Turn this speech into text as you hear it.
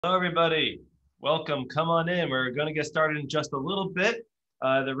Hello, everybody. Welcome. Come on in. We're going to get started in just a little bit.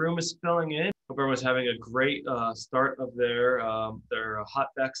 The room is filling in. Hope everyone's having a great start of their hot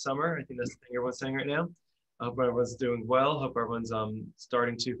back summer. I think that's the thing everyone's saying right now. I hope everyone's doing well. Hope everyone's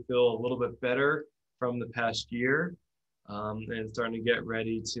starting to feel a little bit better from the past year and starting to get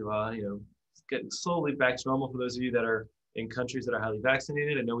ready to get slowly back to normal. For those of you that are in countries that are highly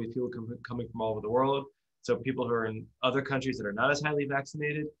vaccinated, I know we feel coming from all over the world. So people who are in other countries that are not as highly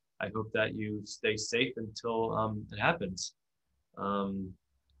vaccinated, I hope that you stay safe until it happens. I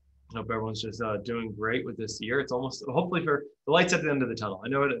hope everyone's just doing great with this year. It's almost, hopefully, for the light's at the end of the tunnel. I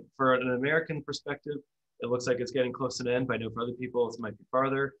know for an American perspective, it looks like it's getting close to an end, but I know for other people, it might be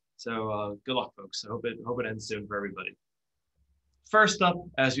farther. So good luck, folks. I hope it ends soon for everybody. First up,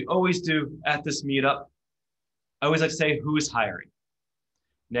 as we always do at this meetup, I always like to say, who is hiring?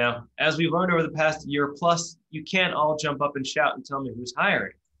 Now, as we've learned over the past year plus, you can't all jump up and shout and tell me who's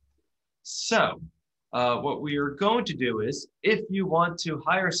hiring. So what we are going to do is, if you want to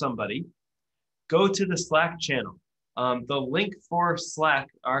hire somebody, go to the Slack channel. The link for Slack,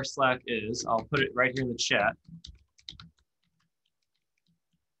 our Slack is, I'll put it right here in the chat.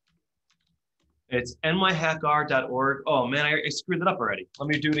 It's nyhackr.org. Oh man, I screwed it up already. Let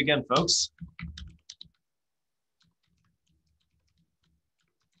me do it again, folks.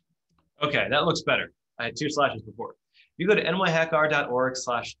 Okay, that looks better. I had 2 slashes before. If you go to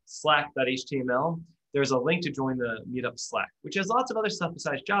nyhackr.org/slack.html, there's a link to join the Meetup Slack, which has lots of other stuff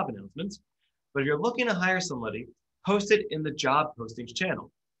besides job announcements. But if you're looking to hire somebody, post it in the job postings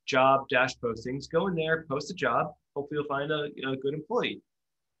channel. Job-postings, go in there, post a job. Hopefully you'll find a good employee.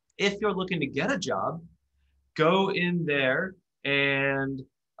 If you're looking to get a job, go in there and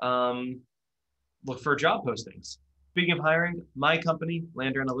look for job postings. Speaking of hiring, my company,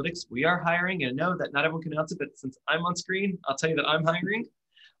 Lander Analytics, we are hiring, and I know that not everyone can announce it, but since I'm on screen, I'll tell you that I'm hiring.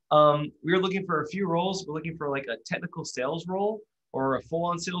 We're looking for a few roles. We're looking for like a technical sales role or a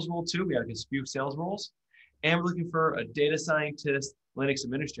full-on sales role too. We have a few sales roles. And we're looking for a data scientist, Linux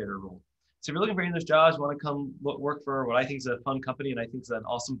administrator role. So if you're looking for any of those jobs, want to come work for what I think is a fun company and I think is an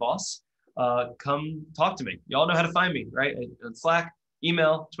awesome boss, come talk to me. You all know how to find me, right? On Slack,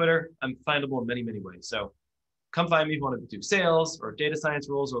 email, Twitter. I'm findable in many, many ways. So come find me if you want to do sales or data science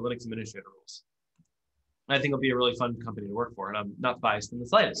roles or Linux administrator roles. I think it'll be a really fun company to work for, and I'm not biased in the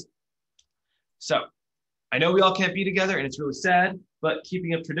slightest. So I know we all can't be together, and it's really sad, but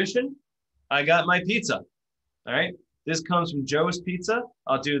keeping up tradition, I got my pizza. All right. This comes from Joe's Pizza.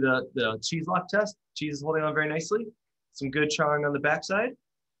 I'll do the cheese lock test. Cheese is holding on very nicely. Some good charring on the backside.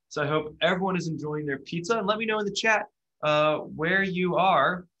 So I hope everyone is enjoying their pizza. And let me know in the chat where you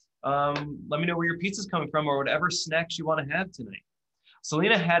are. Let me know where your pizza's coming from or whatever snacks you want to have tonight.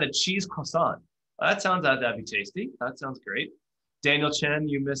 Selena had a cheese croissant. That sounds like that'd be tasty. That sounds great. Daniel Chen,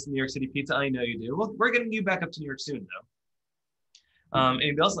 you missed New York City pizza. I know you do. Well, we're getting you back up to New York soon, though.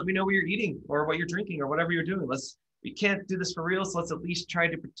 Anybody else? Let me know what you're eating or what you're drinking or whatever you're doing. We can't do this for real, so let's at least try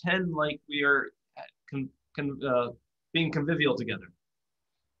to pretend like we are being convivial together.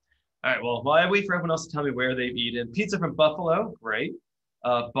 All right, well, while I wait for everyone else to tell me where they've eaten. Pizza from Buffalo, great.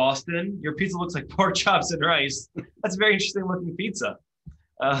 Boston, your pizza looks like pork chops and rice. That's a very interesting looking pizza.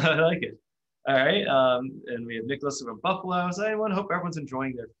 I like it. All right, and we have Nicholas from Buffalo. So I hope everyone's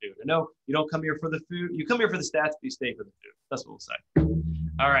enjoying their food. I know you don't come here for the food. You come here for the stats, but you stay for the food. That's what we'll say.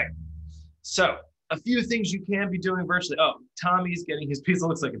 All right, so a few things you can be doing virtually. Oh, Tommy's getting his pizza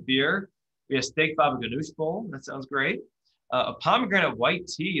looks like a beer. We have steak baba ganoush bowl. That sounds great. A pomegranate white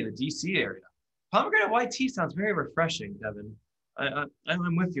tea in the DC area. Pomegranate white tea sounds very refreshing, Devin. I'm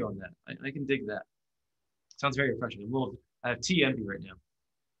with you on that. I can dig that. Sounds very refreshing. I have tea envy right now.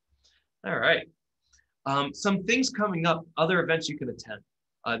 All right. Some things coming up, other events you can attend.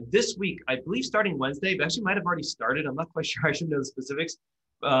 This week, I believe starting Wednesday, but actually might have already started. I'm not quite sure. I should know the specifics.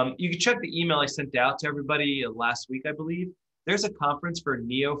 You can check the email I sent out to everybody last week, I believe. There's a conference for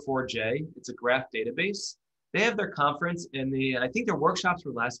Neo4j. It's a graph database. They have their conference and I think their workshops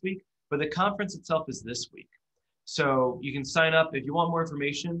were last week, but the conference itself is this week. So you can sign up if you want more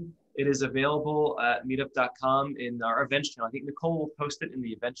information. It is available at meetup.com in our events channel. I think Nicole will post it in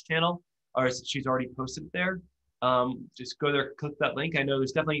the events channel, or she's already posted it there. Just go there, click that link. I know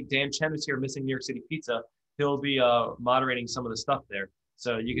there's definitely Dan Chen who's here missing New York City Pizza. He'll be moderating some of the stuff there.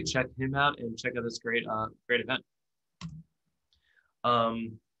 So you can check him out and check out this great event.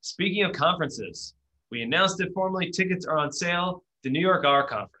 Speaking of conferences, we announced it formally. Tickets are on sale. The New York R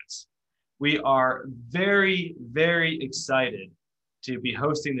Conference. We are very, very excited to be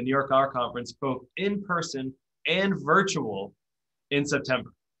hosting the New York R Conference, both in person and virtual in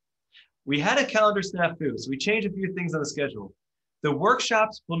September. We had a calendar snafu, so we changed a few things on the schedule. The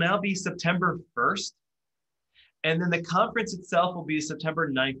workshops will now be September 1st, and then the conference itself will be September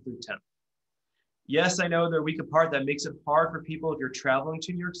 9th through 10th. Yes, I know they're a week apart. That makes it hard for people if you're traveling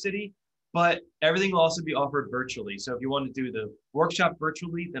to New York City, but everything will also be offered virtually. So if you want to do the workshop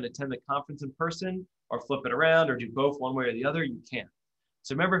virtually, then attend the conference in person, or flip it around, or do both one way or the other, you can.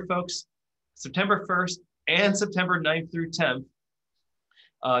 So remember, folks, September 1st and September 9th through 10th,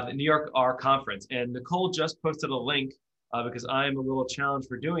 the New York R conference. And Nicole just posted a link because I'm a little challenged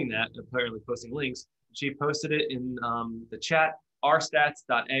for doing that, apparently posting links. She posted it in the chat,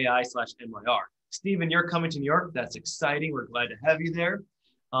 rstats.ai/NYR. Stephen, you're coming to New York. That's exciting. We're glad to have you there.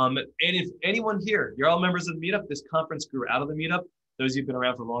 And if anyone here, you're all members of the meetup, this conference grew out of the meetup. Those of you who've been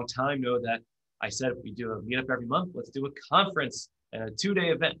around for a long time know that I said we do a meetup every month. Let's do a conference and a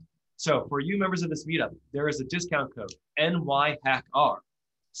 2-day event. So for you members of this meetup, there is a discount code, NYHACKR,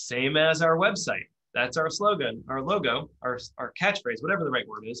 same as our website. That's our slogan, our logo, our catchphrase, whatever the right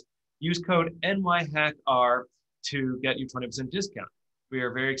word is. Use code NYHACKR to get you 20% discount. We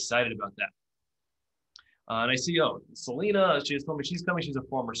are very excited about that. And I see, oh, Selena, she just told me she's coming. She's a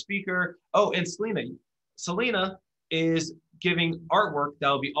former speaker. Oh, and Selena is giving artwork that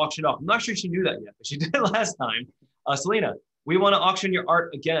will be auctioned off. I'm not sure she knew that yet, but she did last time. Selena, we want to auction your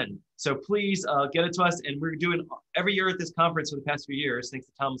art again. So please get it to us. And we're doing every year at this conference for the past few years, thanks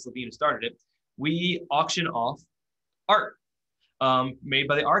to Thomas Levine who started it, we auction off art made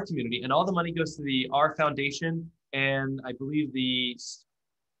by the art community. And all the money goes to the R Foundation and I believe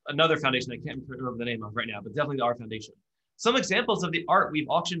another foundation I can't remember the name of right now, but definitely the R Foundation. Some examples of the art we've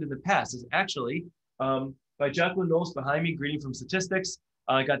auctioned in the past is actually by Jacqueline Knowles behind me, Greeting from Statistics.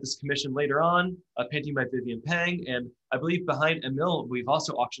 I got this commission later on, a painting by Vivian Pang, and I believe behind Emil, we've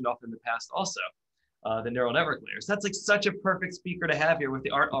also auctioned off in the past also, the neural network layers. That's like such a perfect speaker to have here with the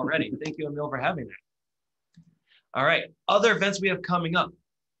art already. Thank you, Emil, for having that. All right, other events we have coming up.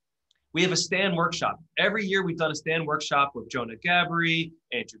 We have a stand workshop. Every year we've done a stand workshop with Jonah Gabry,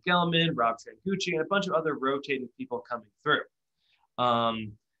 Andrew Gelman, Rob Trangucci, and a bunch of other rotating people coming through.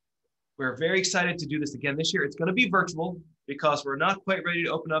 We're very excited to do this again this year. It's going to be virtual because we're not quite ready to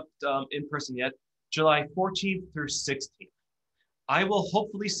open up in person yet, July 14th through 16th. I will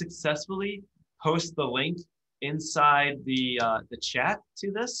hopefully successfully post the link inside the chat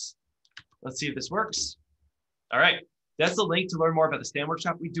to this. Let's see if this works. All right. That's the link to learn more about the stand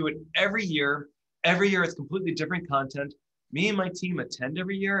workshop. We do it every year. Every year it's completely different content. Me and my team attend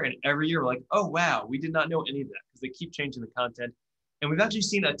every year, and every year we're like, oh, wow, we did not know any of that because they keep changing the content. And we've actually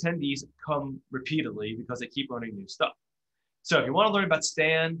seen attendees come repeatedly because they keep learning new stuff. So if you want to learn about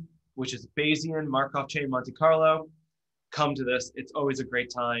stand, which is Bayesian, Markov chain, Monte Carlo, come to this. It's always a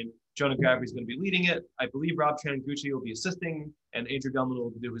great time. Jonah Gabry is going to be leading it. I believe Rob Trangucci will be assisting, and Andrew Gelman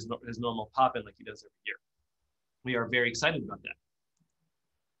will do his normal pop-in like he does every year. We are very excited about that.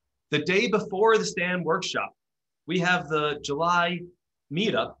 The day before the stand workshop, we have the July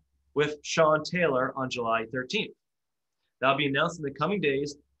meetup with Sean Taylor on July 13th. That'll be announced in the coming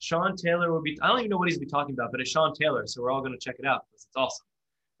days. Sean Taylor will be, I don't even know what he's going to be talking about, but it's Sean Taylor, so we're all going to check it out because it's awesome,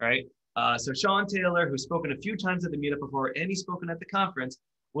 right? So Sean Taylor, who's spoken a few times at the meetup before, and he's spoken at the conference,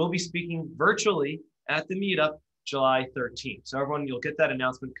 will be speaking virtually at the meetup July 13th. So everyone, you'll get that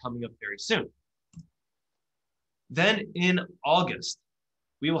announcement coming up very soon. Then in August,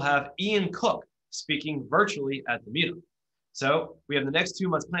 we will have Ian Cook speaking virtually at the meetup. So we have the next 2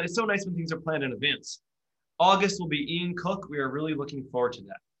 months planned. It's so nice when things are planned in advance. August will be Ian Cook. We are really looking forward to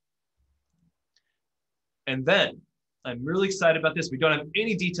that. And then I'm really excited about this. We don't have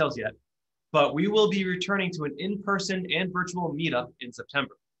any details yet, but we will be returning to an in-person and virtual meetup in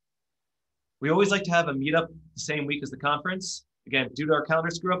September. We always like to have a meetup the same week as the conference. Again, due to our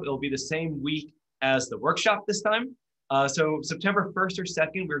calendar screw up, it'll be the same week as the workshop this time. So September 1st or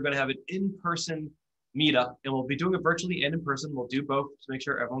 2nd, we're going to have an in-person meetup, and we'll be doing it virtually and in person. We'll do both to make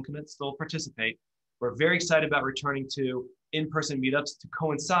sure everyone can still participate. We're very excited about returning to in-person meetups to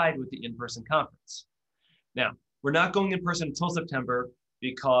coincide with the in-person conference. Now, we're not going in person until September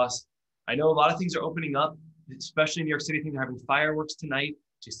because I know a lot of things are opening up, especially in New York City. I think they're having fireworks tonight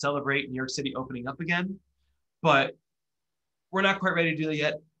to celebrate New York City opening up again. But we're not quite ready to do that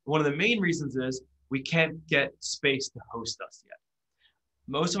yet. One of the main reasons is we can't get space to host us yet.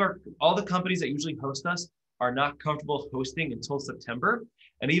 Most of all the companies that usually host us are not comfortable hosting until September.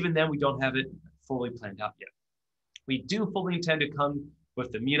 And even then, we don't have it fully planned out yet. We do fully intend to come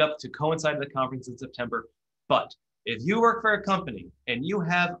with the meetup to coincide with the conference in September. But if you work for a company and you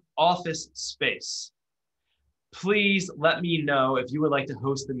have office space, please let me know if you would like to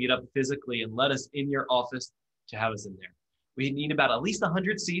host the meetup physically and let us in your office to have us in there. We need about at least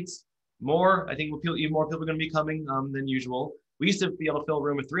 100 seats. More, I think even more people are going to be coming than usual. We used to be able to fill a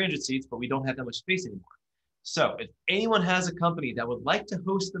room with 300 seats, but we don't have that much space anymore. So if anyone has a company that would like to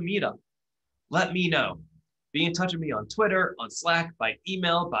host the meetup, let me know. Be in touch with me on Twitter, on Slack, by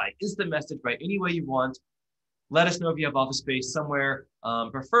email, by instant message, by any way you want. Let us know if you have office space somewhere,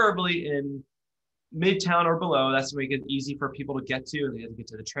 preferably in Midtown or below. That's to make it easy for people to get to, and they have to get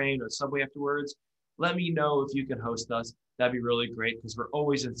to the train or the subway afterwards. Let me know if you can host us. That'd be really great because we're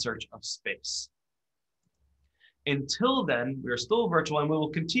always in search of space. Until then, we are still virtual and we will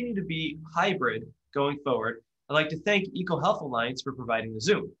continue to be hybrid going forward. I'd like to thank EcoHealth Alliance for providing the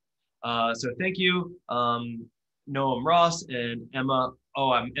Zoom. So thank you, Noam Ross and Emma.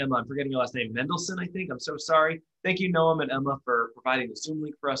 Oh, I'm forgetting your last name, Mendelson, I think. I'm so sorry. Thank you, Noam and Emma, for providing the Zoom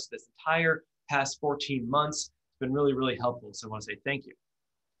link for us this entire past 14 months. It's been really, really helpful. So I want to say thank you.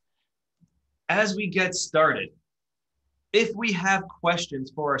 As we get started, if we have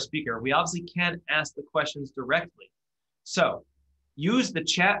questions for our speaker, we obviously can't ask the questions directly. So use the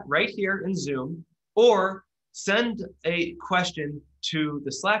chat right here in Zoom or send a question to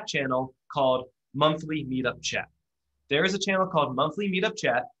the Slack channel called Monthly Meetup Chat. There is a channel called Monthly Meetup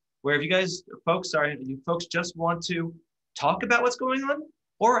Chat where if you folks just want to talk about what's going on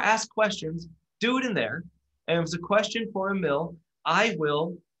or ask questions, do it in there. And if it's a question for Emil, I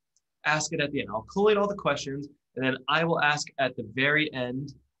will ask it at the end. I'll collate all the questions and then I will ask at the very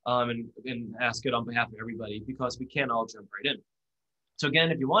end and ask it on behalf of everybody because we can't all jump right in. So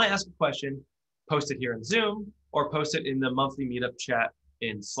again, if you want to ask a question, post it here in Zoom or post it in the Monthly Meetup Chat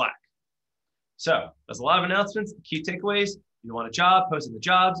in Slack. So there's a lot of announcements, key takeaways. If you want a job, post in the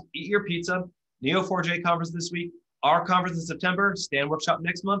jobs, eat your pizza, Neo4j conference this week, our conference in September, Stand Workshop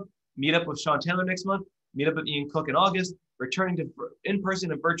next month, meet up with Sean Taylor next month, meet up with Ian Cook in August, returning to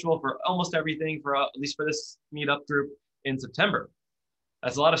in-person and virtual for almost everything for at least for this meetup group in September.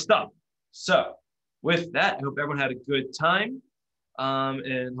 That's a lot of stuff. So with that, I hope everyone had a good time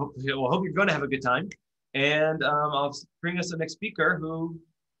and hope you're going to have a good time. And I'll bring us the next speaker who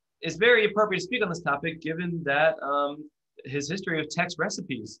is very appropriate to speak on this topic given that his history of text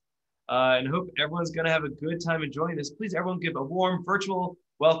recipes. And I hope everyone's going to have a good time enjoying this. Please, everyone give a warm virtual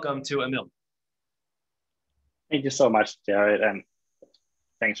welcome to Emil. Thank you so much, Jared, and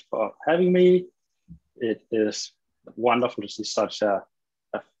thanks for having me. It is wonderful to see such a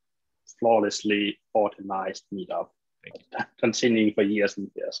flawlessly organized meetup continuing for years and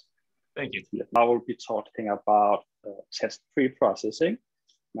years. Thank you. I will be talking about test preprocessing.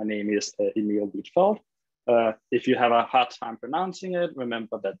 My name is Emil Hvitfeldt. If you have a hard time pronouncing it,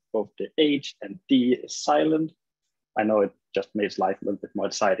 remember that both the H and D is silent. I know it just makes life a little bit more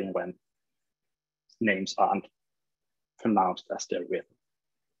exciting when names aren't pronounced as they're written.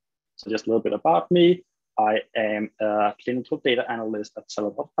 So just a little bit about me. I am a clinical data analyst at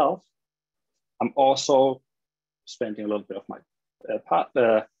Hvitfeldt Health. I'm also spending a little bit of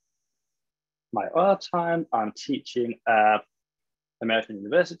my other time. I'm teaching at American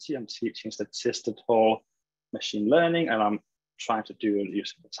University. I'm teaching statistical machine learning, and I'm trying to do it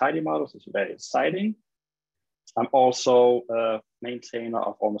using the tidy models. It's very exciting. I'm also a maintainer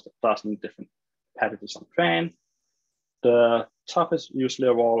of almost a dozen different packages on Cran. The topics usually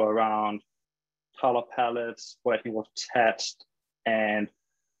revolve around color palettes, working with text, and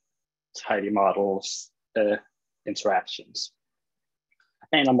tidy models interactions.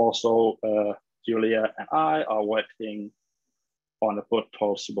 And I'm also, Julia and I are working on a book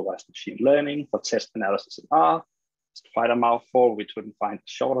called Supervised Machine Learning for Test Analysis in R. It's quite a mouthful. We couldn't find a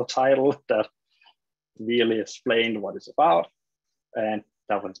shorter title that really explained what it's about. And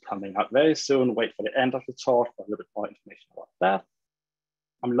that one's coming out very soon. Wait for the end of the talk for a little bit more information about that.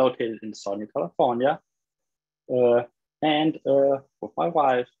 I'm located in Southern California. And with my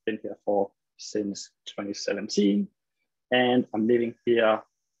wife, been here since 2017. And I'm living here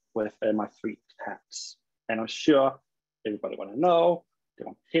with my 3 cats. And I'm sure everybody want to know, they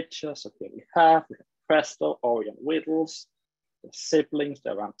want pictures. So here we have Presto, Orion Whittles, the siblings.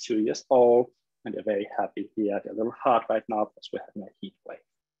 They're around 2 years old, and they're very happy here. They're a little hard right now because we're having a heat wave.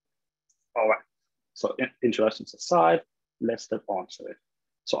 All right, so introductions aside, let's step on to it.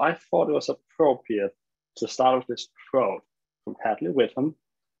 So I thought it was appropriate to start with this quote from Hadley Witham,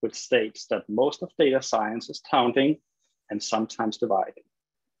 which states that most of data science is counting and sometimes dividing.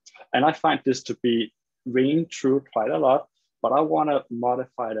 And I find this to be ringing true quite a lot, but I want to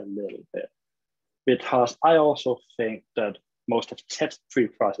modify it a little bit because I also think that most of text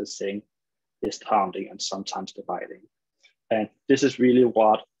preprocessing is counting and sometimes dividing. And this is really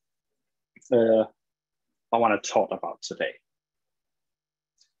what I want to talk about today.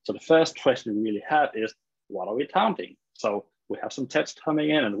 So the first question we really have is, what are we counting? So we have some text coming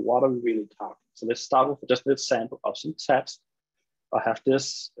in, and what are we really counting? So let's start with just an example of some text. I have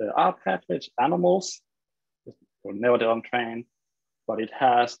this R package, animals. It will never did untrain, but it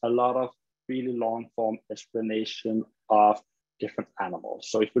has a lot of really long form explanation of different animals.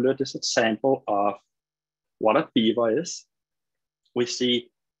 So if we look at this example of what a beaver is, we see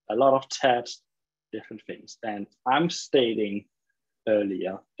a lot of text, different things. And I'm stating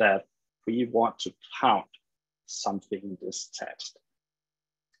earlier that we want to count something in this text.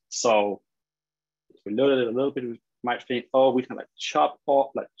 So if we look at it a little bit, we might think, oh, we can chop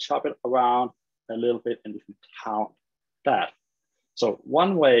it around a little bit and we can count that. So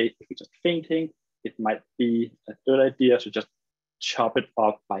one way, if we're just thinking, it might be a good idea to just chop it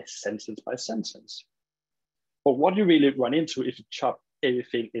up by sentence. But what you really run into if you chop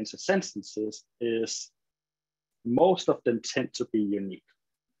everything into sentences is most of them tend to be unique.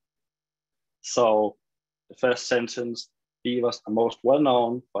 So the first sentence, beavers are most well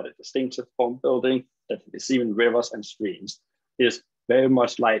known for the distinctive form building that is even rivers and streams, is very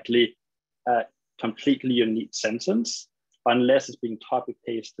much likely a completely unique sentence, unless it's being copy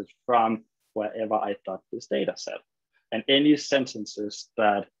pasted from wherever I got this data set. And any sentences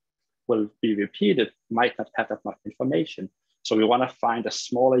that will be repeated might not have that much information. So we want to find a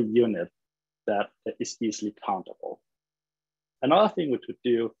smaller unit that is easily countable. Another thing we could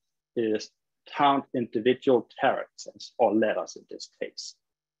do is count individual characters or letters in this case,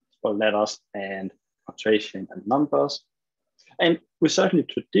 or letters and punctuation and numbers. And we certainly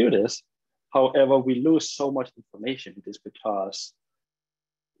could do this. However, we lose so much information in this because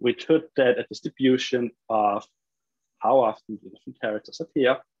we could get a distribution of how often the different characters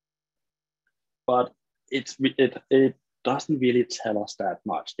appear, but it doesn't really tell us that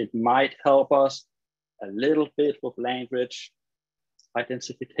much. It might help us a little bit with language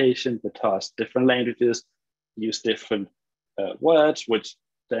identification because different languages use different words, which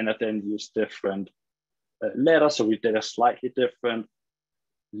then use different letters. So we did a slightly different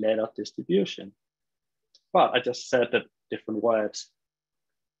letter distribution. But I just said that different words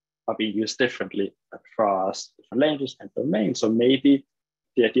are being used differently across different languages and domains. So maybe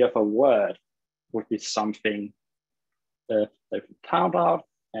the idea of a word would be something that we count out,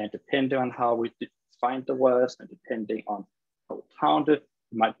 and depending on how we find the words and depending on how we count it,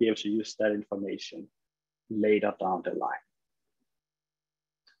 we might be able to use that information later down the line.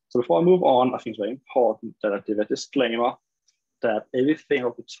 So before I move on, I think it's very important that I give a disclaimer that everything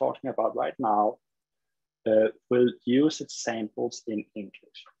I'll be talking about right now will use examples in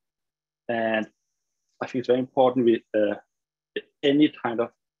English. And I think it's very important with any kind of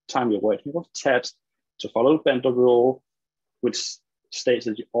time you're working with text to follow the Bender rule, which states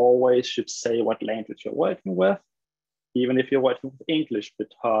that you always should say what language you're working with, even if you're working with English,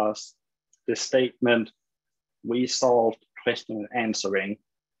 because the statement, we solved question and answering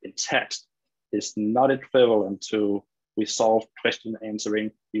in text is not equivalent to we solved question and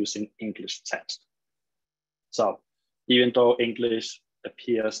answering using English text. So even though English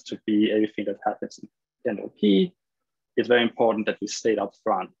appears to be everything that happens in NLP, it's very important that we state up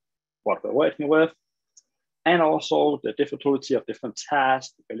front what we're working with, and also the difficulty of different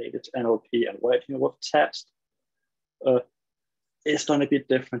tasks related to NLP and working with text is going to be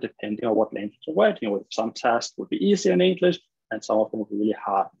different depending on what language you're working with. Some tasks will be easier in English, and some of them will be really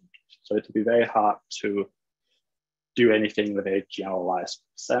hard in English. So it will be very hard to do anything in a very generalized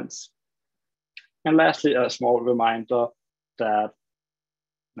sense. And lastly, a small reminder that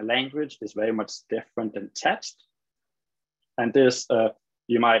the language is very much different than text. And this,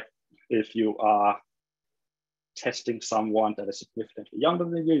 you might, if you are testing someone that is significantly younger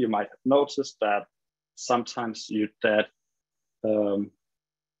than you might have noticed that sometimes you get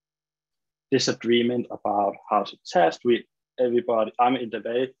disagreement about how to test with everybody. I'm in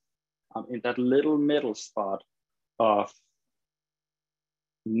that little middle spot of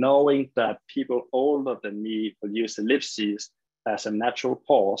knowing that people older than me will use ellipses as a natural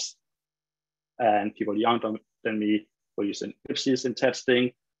pause, and people younger than me will use ellipses in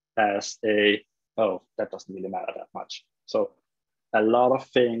testing as a, oh, that doesn't really matter that much. So a lot of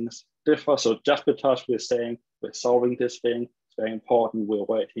things differ. So just because we're saying we're solving this thing, it's very important we're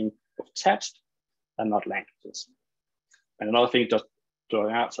working with text and not languages. And another thing, just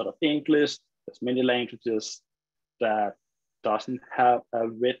going outside of English, there's many languages that doesn't have a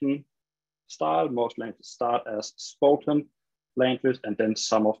written style. Most languages start as spoken language, and then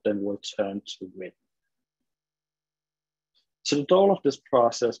some of them will turn to written. So the goal of this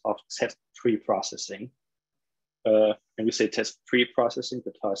process of test pre-processing, and we say test pre-processing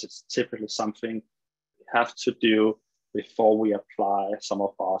because it's typically something we have to do before we apply some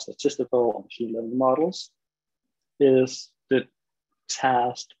of our statistical or machine learning models, is the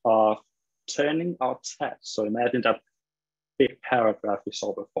task of turning our text. So imagine that big paragraph we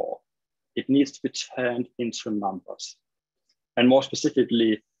saw before. It needs to be turned into numbers. And more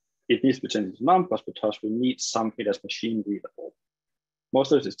specifically, it needs to be turned into numbers because we need something that's machine readable.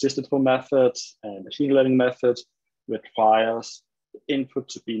 Most of the statistical methods and machine learning methods requires the input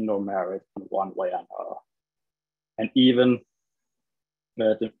to be numeric in one way or another. And even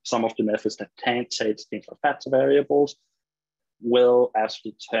some of the methods that can't take things like factor variables will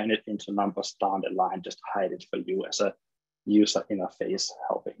actually turn it into numbers down the line, just hide it for you as a user interface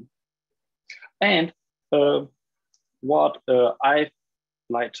helping. And what I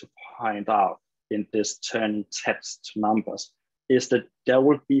like to point out in this turning text to numbers is that there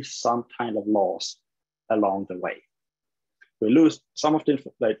will be some kind of loss along the way. We lose some of the,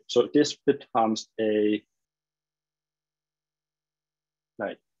 so this becomes a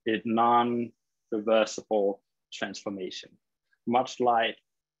non-reversible transformation, much like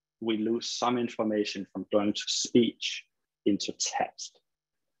we lose some information from going to speech into text,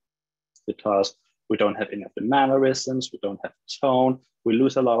 because we don't have any of the mannerisms, we don't have tone, we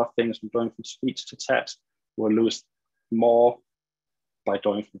lose a lot of things from going from speech to text. We'll lose more by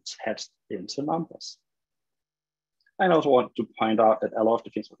going from text into numbers. I also want to point out that a lot of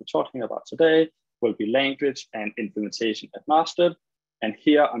the things we'll be talking about today will be language and implementation agnostic. And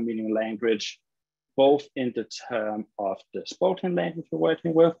here I'm meaning language, both in the term of the spoken language we're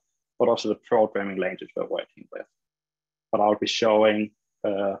working with, but also the programming language we're working with. But I'll be showing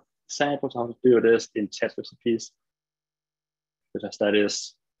samples how to do this in test recipes, because that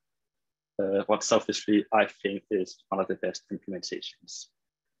is what selfishly I think is one of the best implementations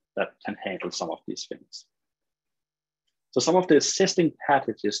that can handle some of these things. So some of the existing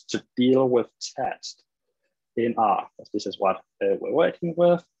packages to deal with text in R, this is what we're working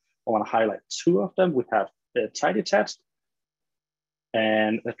with. I want to highlight two of them. We have tidytext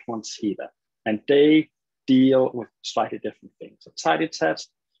and Hvitfeldt, and they deal with slightly different things. So tidytext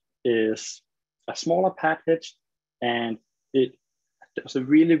is a smaller package, and it does a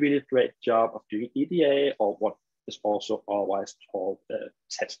really, really great job of doing EDA, or what is also otherwise called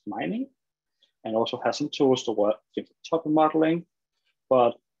text mining, and also has some tools to work with topic modeling.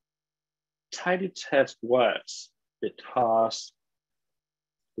 But tidytext works because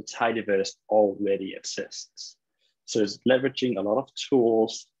the tidyverse already exists. So it's leveraging a lot of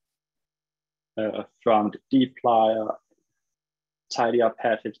tools from the dplyr tidyr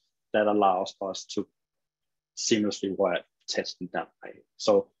package that allows us to seamlessly work text in that way.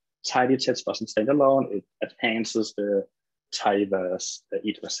 So tidytext doesn't stand alone, it enhances the tidyverse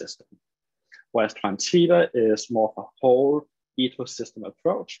ecosystem. Whereas Hvitfeldt is more of a whole ecosystem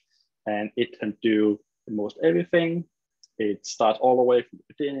approach, and it can do almost everything. It starts all the way from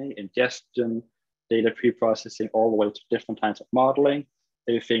the beginning, ingestion, data pre-processing, all the way to different kinds of modeling.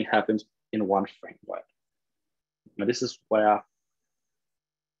 Everything happens in one framework. Now this is where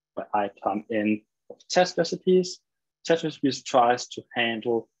I come in with test recipes. Test recipes tries to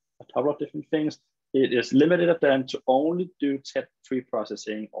handle a couple of different things. It is limited at them to only do text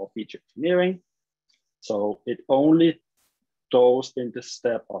pre-processing or feature engineering. So it only goes in the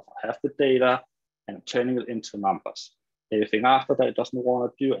step of I have the data and turning it into numbers. Anything after that it doesn't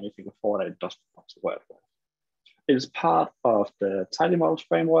want to do, anything before that it doesn't want to work with. It is part of the tidy models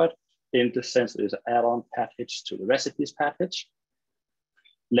framework in the sense that it is an add-on package to the recipes package,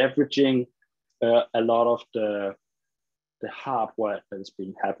 leveraging a lot of the hard work that is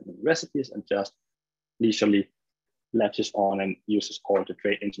being happening in recipes and just leisurely latches on and uses all the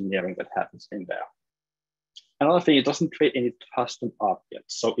great engineering that happens in there. Another thing, it doesn't create any custom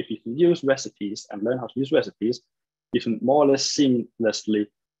objects. So if you can use recipes and learn how to use recipes, you can more or less seamlessly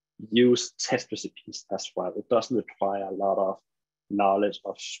use test recipes as well. It doesn't require a lot of knowledge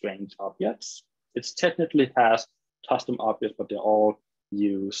of strange objects. It technically has custom objects, but they're all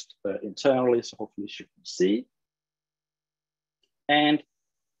used internally, so hopefully you can see. And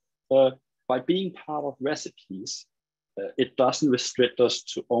by being part of recipes, it doesn't restrict us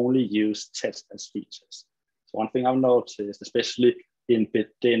to only use text as features. So one thing I've noticed, especially in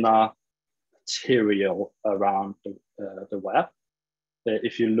beginner material around the web,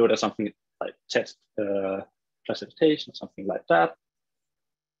 if you look at something like text classification or something like that,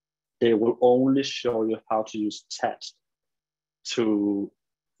 they will only show you how to use text to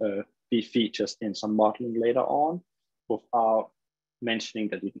be features in some modeling later on, without mentioning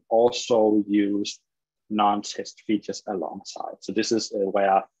that you can also use non-text features alongside. So this is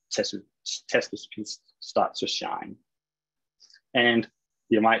where test recipes start to shine. And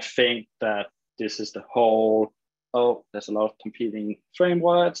you might think that this is the whole, oh, there's a lot of competing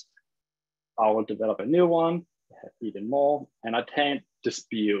frameworks, I will develop a new one, have even more, and I can't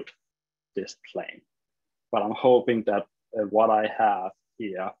dispute this claim. But I'm hoping that what I have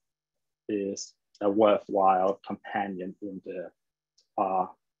here is a worthwhile companion in the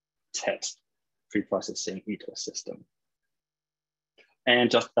text preprocessing ecosystem.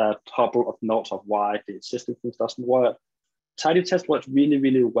 And just a couple of notes of why the existing things doesn't work. Tidy test works really,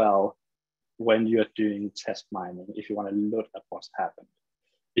 really well when you're doing test mining, if you want to look at what's happened.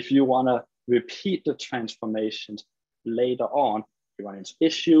 If you want to repeat the transformations later on, you run into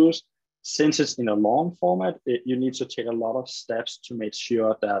issues. Since it's in a long format, you need to take a lot of steps to make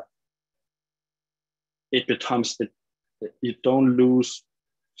sure that it becomes, you don't lose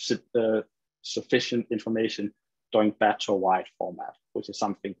sufficient information going back to a wide format, which is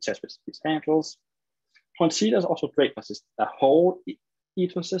something test recipes handles. Concealer is also great because it's a whole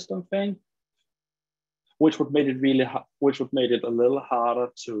ecosystem thing, which would make it a little harder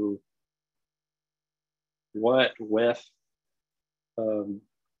to work with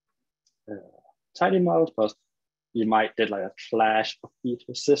tidy models, because you might get like a clash of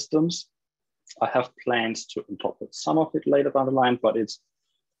ecosystems. I have plans to incorporate some of it later down the line, but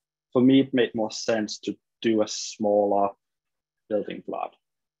for me, it made more sense to do a smaller building block.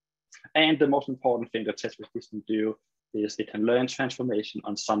 And the most important thing that test recipes can do is it can learn transformation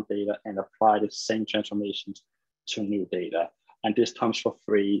on some data and apply the same transformations to new data. And this comes for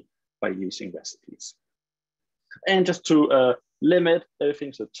free by using recipes. And just to limit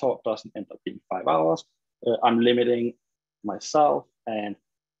everything so the talk doesn't end up being 5 hours, I'm limiting myself and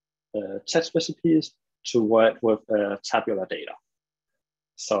test recipes to work with tabular data.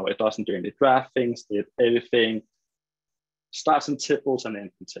 So it doesn't do any graph things, everything starts in tuples and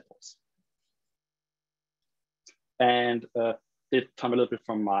ends in tuples. And it come a little bit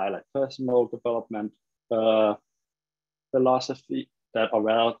from my personal development philosophy that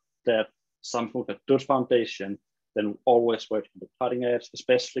something with a good foundation then always work on the cutting edge,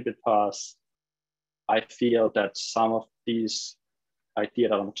 especially because I feel that some of these ideas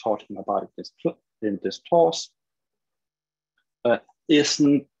that I'm talking about in this course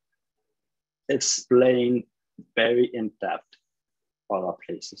isn't explained very in-depth other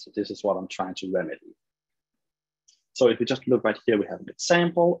places. So this is what I'm trying to remedy. So if you just look right here, we have an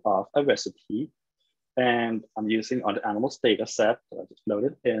example of a recipe, and I'm using on the animals data set that I just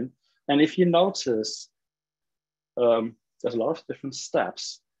loaded in. And if you notice, there's a lot of different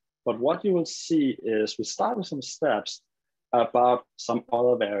steps, but what you will see is we start with some steps about some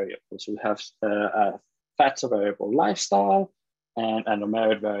other variables. We have a factor variable lifestyle and a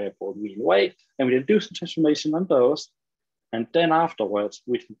numeric variable mean weight, and we do some transformation on those. And then afterwards,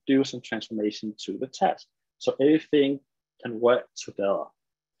 we can do some transformation to the test. So everything can work together,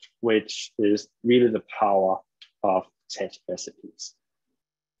 which is really the power of test recipes.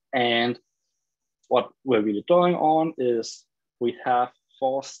 And what we're really going on is we have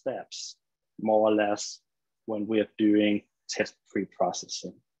 4 steps, more or less, when we're doing test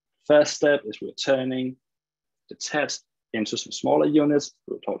pre-processing. First step is we're turning the test into some smaller units.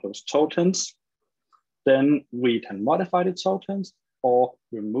 We'll call those tokens. Then we can modify the tokens or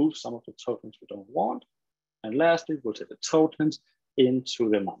remove some of the tokens we don't want. And lastly, we'll take the tokens into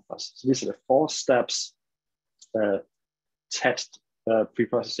the numbers. So these are the 4 steps test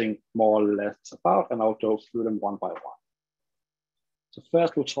pre-processing more or less about, and I'll go through them one by one. So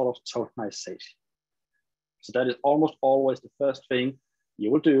first we'll talk of tokenization. So that is almost always the first thing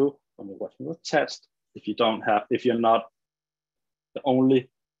you will do when you're working with text. If you're not, the only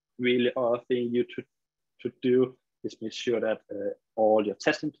really other thing you to do is make sure that all your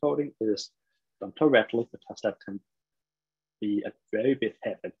test encoding is done correctly, because that can be a very bit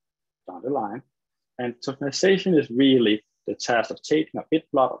heavy down the line. And tokenization is really the task of taking a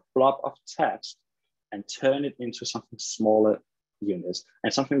blob of text and turn it into something smaller units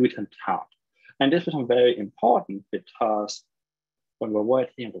and something we can count. And this becomes very important because when we're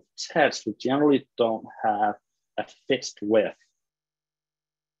working with text, we generally don't have a fixed width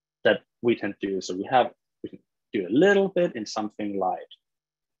that we can do. So we can do a little bit in something like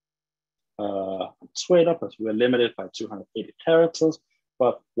on Twitter, because we're limited by 280 characters.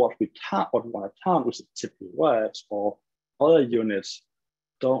 But what we want to count, which is typically words or other units,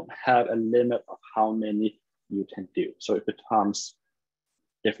 don't have a limit of how many you can do. So it becomes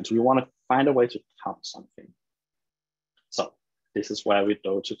different. So we want to find a way to count something. So this is where we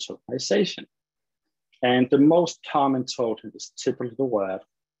go to tokenization. And the most common token is typically the word.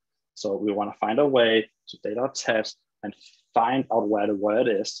 So we want to find a way to data our text and find out where the word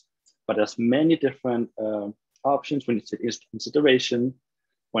is. But there's many different options we need to take into consideration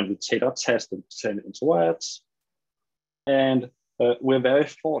when we take our text and turn it into words. And we're very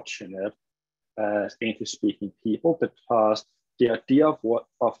fortunate as English-speaking people, because the idea of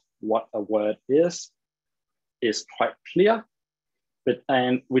what a word is is quite clear,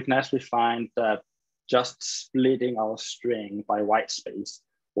 and we can actually find that just splitting our string by white space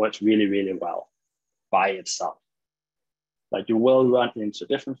works really, really well by itself. Like you will run into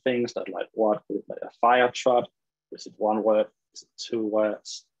different things that like what is like a fire truck? Is it one word? Is it two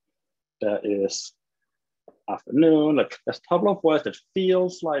words? There is afternoon. Like there's a couple of words that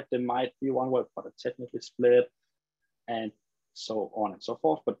feels like they might be one word, but it's technically split, and so on and so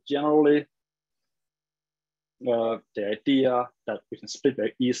forth. But generally, the idea that we can split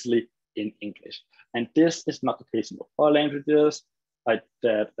very easily in English. And this is not the case in all languages. Like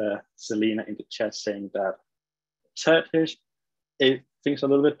that Selena in the chat saying that Turkish, everything's a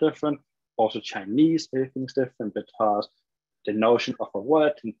little bit different. Also Chinese, everything's different because the notion of a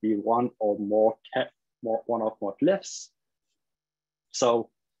word can be one or more glyphs.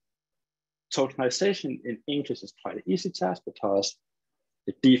 So tokenization in English is quite an easy task because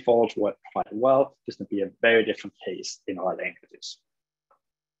the defaults work quite well. This can be a very different case in other languages.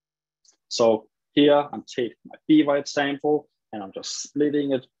 So here I'm taking my beaver example and I'm just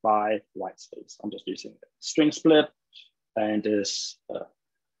splitting it by white space. I'm just using a string split, and this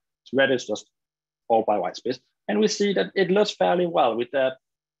red is just all by white space. And we see that it looks fairly well with that.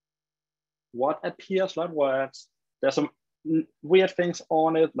 What appears like words, there's some weird things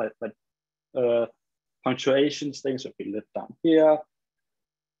on it, like punctuations, things that we lit down here.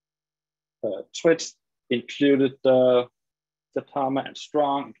 Twitch included the comma and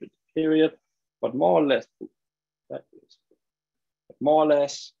strong, included the period, but more or less,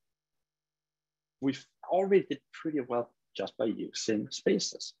 we've already did pretty well just by using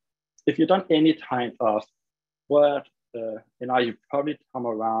spaces. If you've done any kind of word, you probably come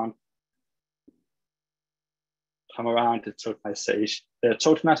around the tokenization, the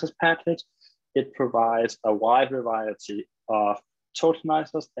tokenizers package. It provides a wide variety of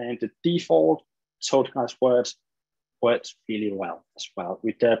tokenizers, and the default tokenized words works really well as well.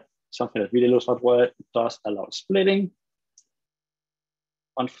 We did something that really looks like word. It does allow splitting.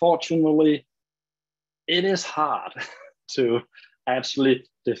 Unfortunately, it is hard to actually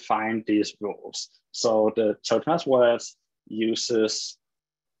define these rules. So the tokenized words uses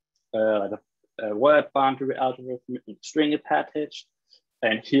a word boundary algorithm in string package.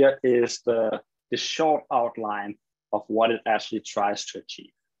 And here is the short outline of what it actually tries to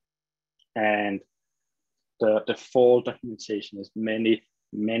achieve. And the full documentation is many,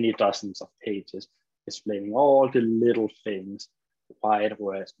 many dozens of pages explaining all the little things, why it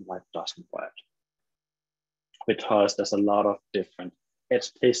works and why it doesn't work. Because there's a lot of different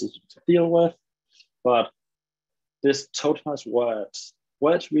edge cases to deal with, but this tokenized words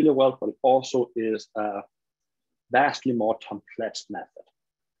works really well, but it also is a vastly more complex method.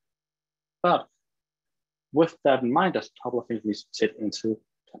 But with that in mind, there's a couple of things we need to take into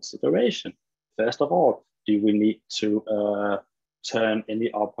consideration. First of all, do we need to turn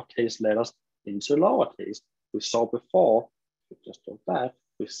any uppercase letters into lowercase? We saw before, we just do that.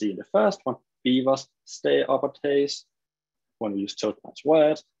 We see the first one, beavers stay uppercase. When we use tokenized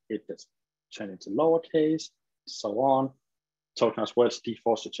words, it gets turned into lowercase, so on. Tokenized words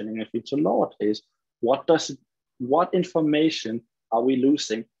defaults to turning it into lowercase. What information are we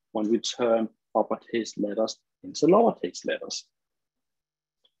losing when we turn uppercase letters into lowercase letters?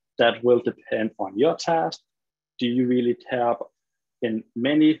 That will depend on your task. Do you really care? In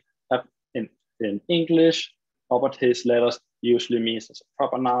English, uppercase letters usually means as a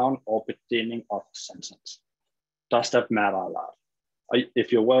proper noun or beginning of a sentence. Does that matter a lot?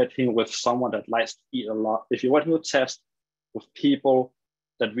 If you're working with someone that likes to eat a lot, if you're working with tests with people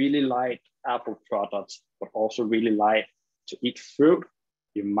that really like Apple products, but also really like to eat fruit,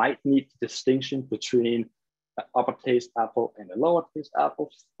 you might need the distinction between an uppercase apple and a lowercase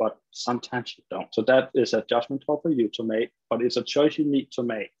apple, but sometimes you don't. So that is a judgment call for you to make, but it's a choice you need to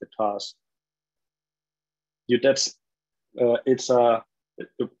make because it's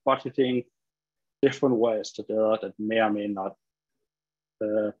budgeting different ways together that may or may not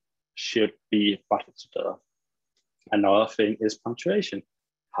should be buttoned together. Another thing is punctuation.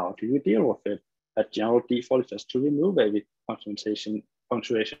 How do you deal with it? A general default is just to remove every punctuation,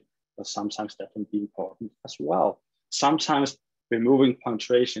 but sometimes that can be important as well. Sometimes removing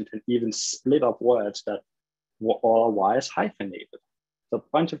punctuation can even split up words that were otherwise hyphenated. So a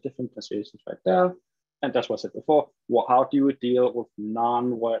bunch of different considerations right there. And that's what I said before. How do you deal with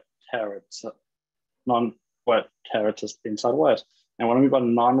non-word characters inside words? And what I mean by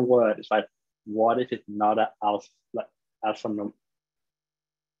non-word is like, what if it's not an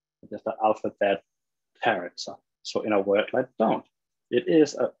just an alphabet character? So in a word like don't, it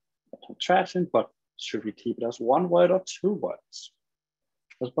is a contraction, but should we keep it as one word or two words?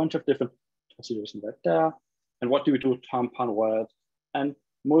 There's a bunch of different considerations right there. And what do we do with compound words and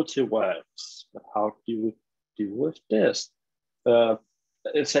multi-words? How do you deal with this?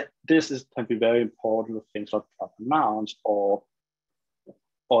 This can be very important with things like proper nouns or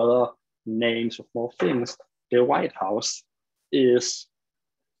other names of more things. The White House is,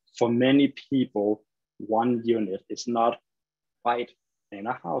 for many people, one unit. It's not white in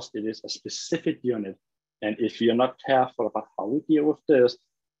a house. It is a specific unit. And if you're not careful about how we deal with this,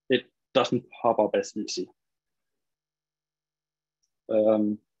 it doesn't pop up as easy.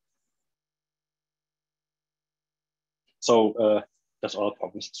 So there's other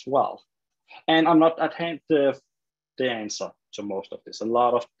problems as well. And I'm not at hand the answer to most of this. A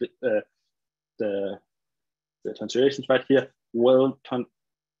lot of the translations right here will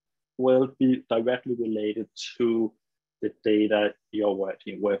be directly related to the data you're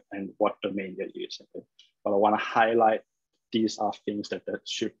working with and what domain you're using. But I want to highlight these are things that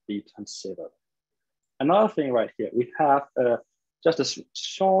should be considered. Another thing right here, we have just a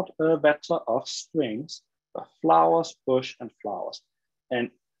short vector of strings, flowers, bush, and flowers. And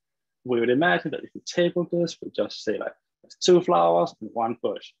we would imagine that if we table this, we just say like, there's 2 flowers and 1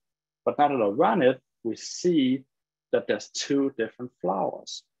 bush. But now that I run it, we see that there's 2 different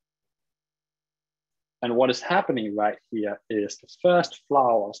flowers. And what is happening right here is the first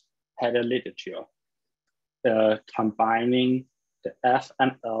flowers had a ligature, combining the F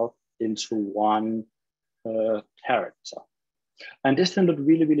and L into one character. And this can look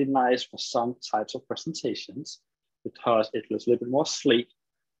really, really nice for some types of presentations because it looks a little bit more sleek,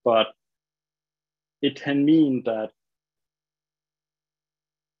 but it can mean that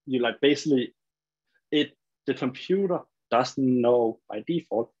you like basically the computer doesn't know by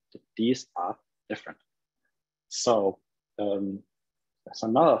default that these are different. So that's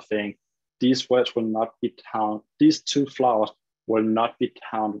another thing. These words will not be counted. These 2 flowers will not be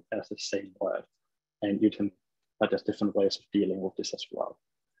counted as the same word. And you can, there's different ways of dealing with this as well.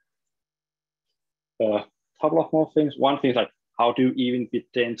 A couple of more things. One thing is like, how do you even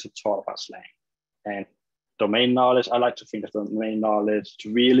begin to talk about slang? And domain knowledge, I like to think of domain knowledge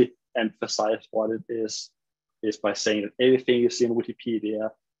to really emphasize what it is by saying that everything you see in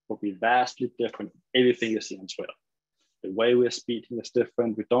Wikipedia will be vastly different from everything you see on Twitter. The way we're speaking is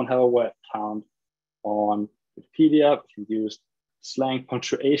different. We don't have a word count on Wikipedia. We can use slang.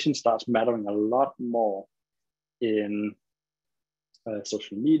 Punctuation starts mattering a lot more in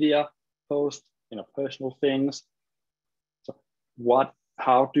social media posts, personal things. So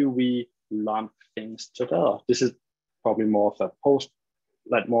how do we lump things together? This is probably more of a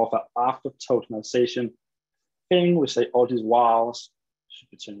more of an after tokenization thing. We say all these vowels should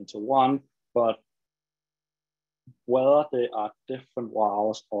be turned into one, but whether they are different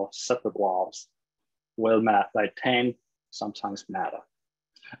vowels or separate vowels will matter, can sometimes matter.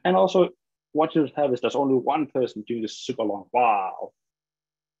 And also what you have is there's only one person doing this super long wow.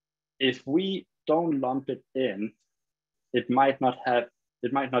 If we don't lump it in, it might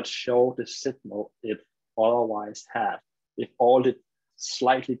not show the signal it otherwise had if all the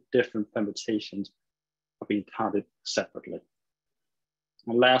slightly different permutations are being counted separately.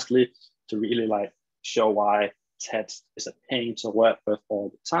 And lastly, to really show why text is a pain to work with all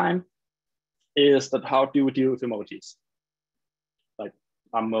the time, is that how do we deal with emojis?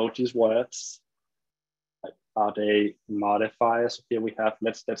 Emojis words, are they modifiers? Here we have,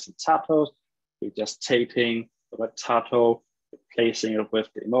 let's say tattoos. We're just taking the word tattoo, replacing it with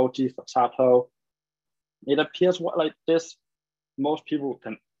the emoji for tattoo. It appears like this. Most people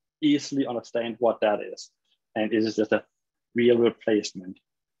can easily understand what that is. And it is just a real replacement.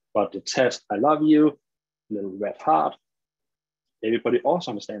 But the text, I love you, little red heart, everybody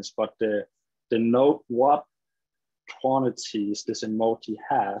also understands, but the note what quantities this emoji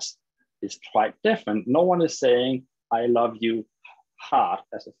has is quite different. No one is saying, I love you heart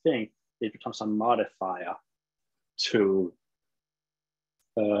as a thing. It becomes a modifier to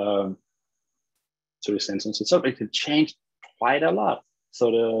the sentence itself. It can change quite a lot.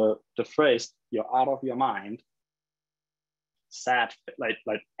 So the phrase, you're out of your mind, sad, like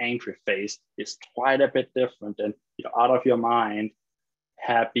angry face, is quite a bit different than you're out of your mind,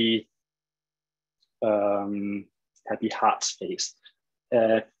 happy, happy heart's face.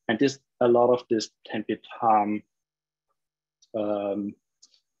 And a lot of this can become,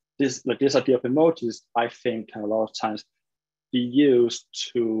 this idea of emojis, I think, can a lot of times be used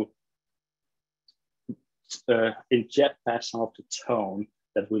to inject back some of the tone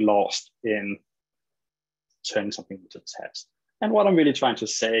that we lost in turning something into text. And what I'm really trying to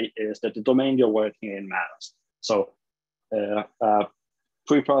say is that the domain you're working in matters. So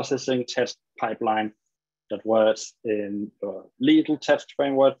pre-processing text pipeline that works in a legal text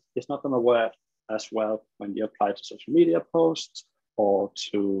framework is not going to work as well when you apply to social media posts or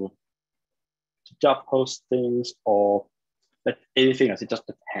to job postings or like anything else. It just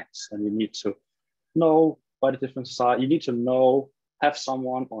depends, and you need to know what the differences are. You need to know, have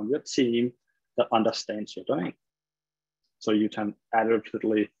someone on your team that understands your domain, so you can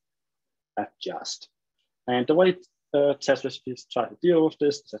adequately adjust. And the way test recipes try to deal with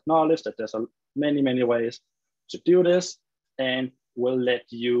this is acknowledge that there's many ways to do this, and will let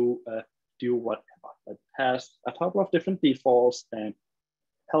you do whatever. It has a couple of different defaults and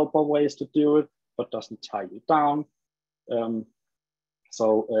helper ways to do it, but doesn't tie you down.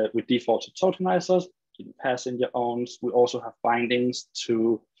 So we default to tokenizers. You can pass in your own. We also have bindings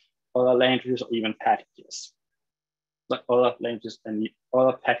to other languages or even packages, like other languages and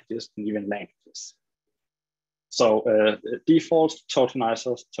other packages and even languages. So defaults,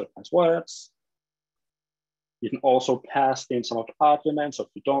 tokenizers, tokenize words. You can also pass in some of the arguments. So if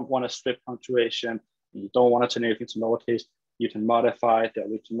you don't want to strip punctuation, and you don't want to turn anything to lowercase, you can modify the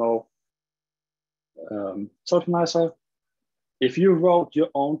original tokenizer. If you wrote your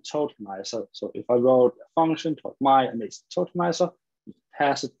own tokenizer, so if I wrote a function called my amazing tokenizer, you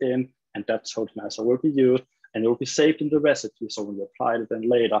pass it in, and that tokenizer will be used, and it will be saved in the recipe. So when you apply it then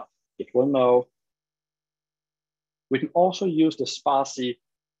later, it will know. We can also use the Sparsy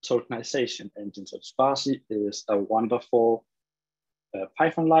tokenization engine. So Sparsy is a wonderful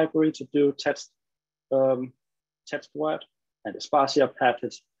Python library to do text word, and the Sparsy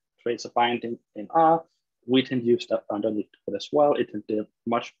package creates a binding in R. We can use that underneath it as well. It can do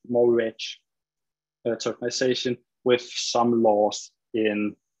much more rich tokenization with some loss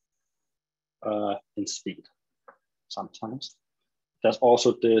in speed sometimes. There's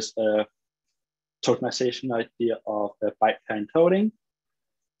also this tokenization idea of byte pair encoding.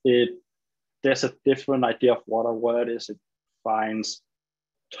 There's a different idea of what a word is. It finds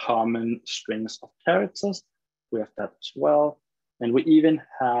common strings of characters. We have that as well. And we even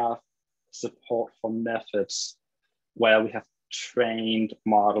have support for methods where we have trained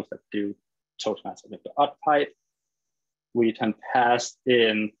models that do tokenizing. With the odd pipe, we can pass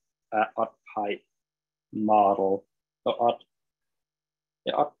in an odd pipe model, the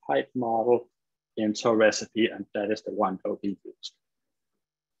odd pipe model into a recipe, and that is the one that will be used.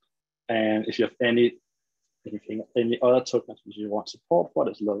 And if you have any other tokens you want support for,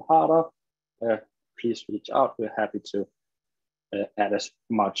 it's a little harder, please reach out. We're happy to add as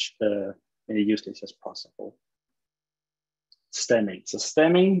much many use cases as possible. Stemming. So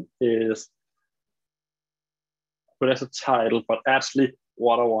stemming is, but as a title, but actually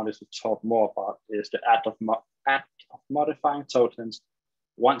what I wanted to talk more about is the act of modifying tokens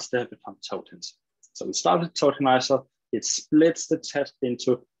once they have become tokens. So we start with tokenizer. It splits the text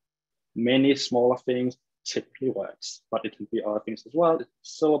into many smaller things, typically words, but it can be other things as well,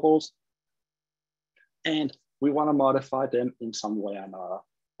 syllables. And we want to modify them in some way or another.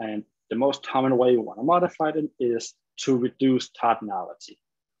 And the most common way we want to modify them is to reduce cardinality.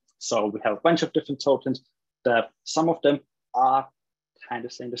 So we have a bunch of different tokens that some of them are kind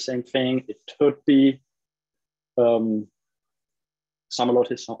of saying the same thing. It could be some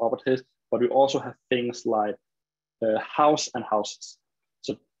lowercase, some uppercase, but we also have things like house and houses.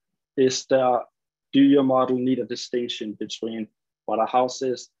 So do your model need a distinction between what a house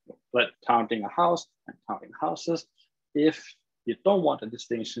is, like counting a house and counting houses? If you don't want a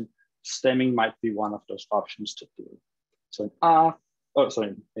distinction, stemming might be one of those options to do. So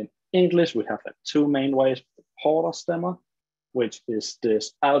in English, we have like two main ways: the Porter stemmer, which is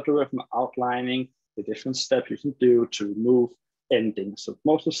this algorithm outlining the different steps you can do to remove endings. So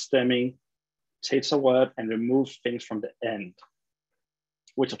most of stemming takes a word and removes things from the end,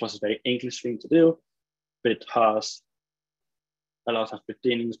 which of course is a very English thing to do because a lot of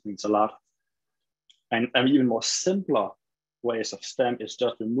beginnings means a lot. And even more simpler ways of stem is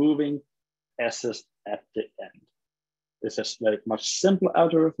just removing S's at the end. This is a very much simpler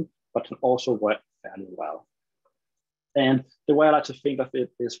algorithm, but can also work fairly well. And the way I like to think of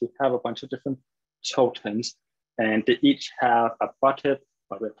it is we have a bunch of different tokens, and they each have a bucket,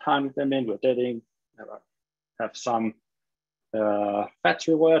 but we're timing them in, we're getting, have some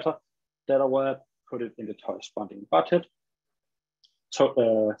factory word, data word, put it in the corresponding bucket.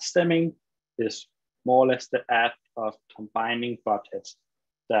 Stemming is more or less the act of combining buckets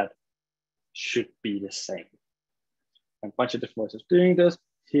that should be the same. A bunch of different ways of doing this.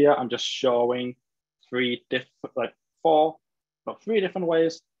 Here I'm just showing three different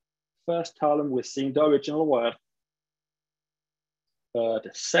ways. First column, we're seeing the original word.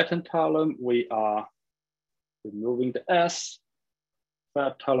 The second column, we are removing the S.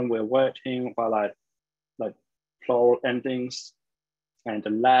 Third column, we're working by like plural endings. And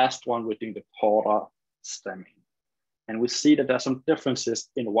the last one, we're doing the Porter stemming. And we see that there's some differences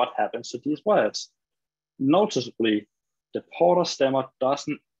in what happens to these words. Noticeably, the Porter stemmer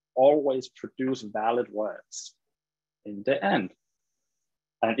doesn't always produce valid words in the end.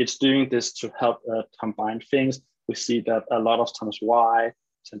 And it's doing this to help combine things. We see that a lot of times Y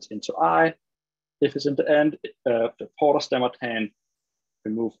turns into I. If it's in the end, the Porter stemmer can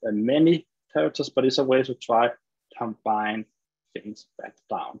remove many characters, but it's a way to try to combine things back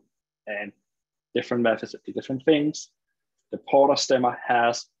down. And different methods do different things. The Porter stemmer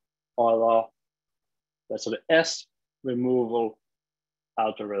has other, so the S removal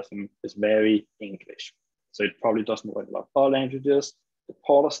algorithm is very English. So it probably doesn't work in a lot of other languages. The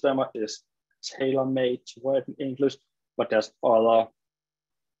Porter stemmer is tailor-made to work in English, but there's other,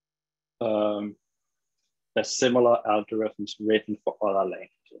 there's similar algorithms written for other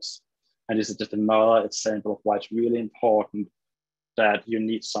languages. And this is just another example of why it's really important that you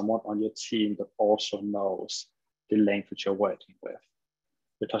need someone on your team that also knows the language you're working with.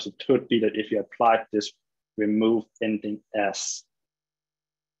 Because it could be that if you applied this remove ending S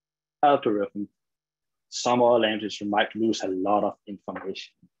algorithm, some other languages you might lose a lot of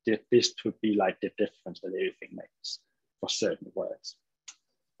information. This could be like the difference that everything makes for certain words.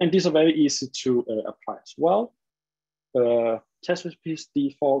 And these are very easy to apply as well. Test recipes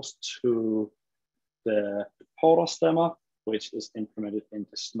defaults to the Porter stemmer, which is implemented in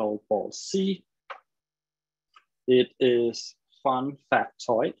the Snowball C. It is fun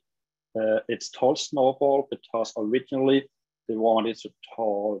factoid. It's called Snowball because originally they wanted to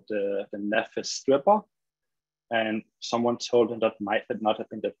call the method stripper, and someone told them that might not have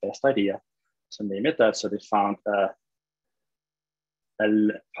been the best idea to name it that, so they found a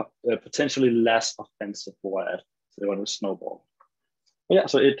potentially less offensive word, so they wanted Snowball. But yeah,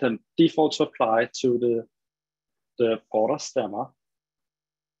 so it can default to apply to the Porter stemmer.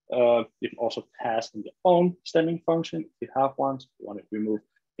 You can also pass in your own stemming function if you have one. So if you want to remove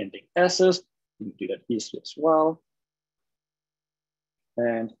ending S's, you can do that easily as well.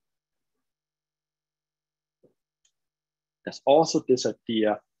 And there's also this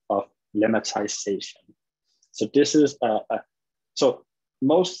idea of lemmatization. So this is so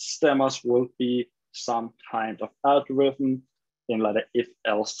most stemmers will be some kind of algorithm in like an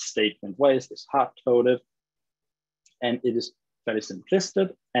if-else statement ways. It's hard-coded, and it is very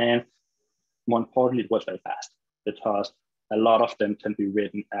simplistic, and more importantly, it works very fast because a lot of them can be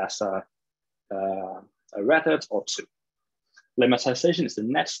written as a record or two. Lemmatization is the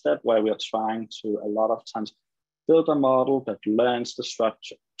next step where we are trying to a lot of times build a model that learns the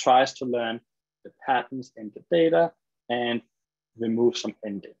structure, tries to learn the patterns in the data and remove some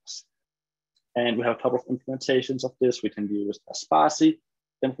endings. And we have a couple of implementations of this. We can use a Sparsy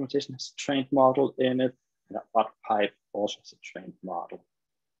implementation has a trained model in it, and a pipe also has a trained model.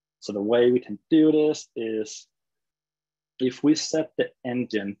 So the way we can do this is if we set the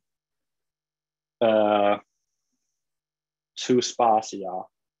engine to Sparsy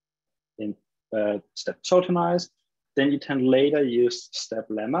in step tokenize, then you can later use step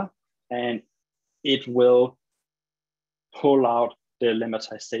lemma, and it will pull out the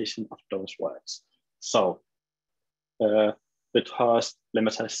lemmatization of those words. So because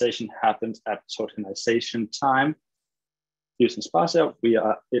lemmatization happens at tokenization time using Sparsy,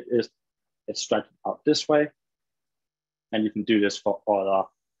 it is extracted out this way, and you can do this for other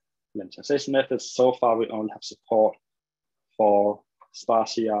lemmatization methods. So far, we only have support for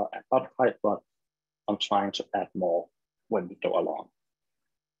Sparsy and Pipe, but I'm trying to add more when we go along.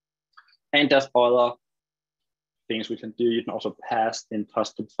 And there's other things we can do. You can also pass in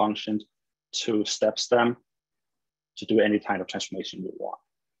custom functions to step stem to do any kind of transformation you want.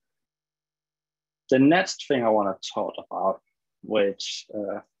 The next thing I want to talk about, which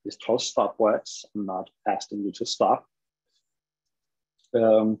is called stop words, I'm not asking you to stop,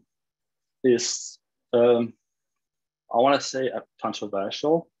 is I want to say a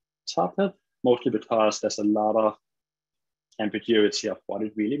controversial topic, mostly because there's a lot of ambiguity of what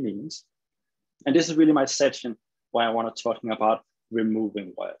it really means. And this is really my section where I want to talking about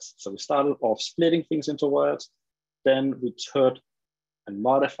removing words. So we started off splitting things into words, then we took and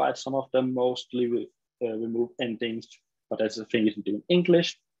modified some of them, mostly with remove endings, but that's a thing you can do in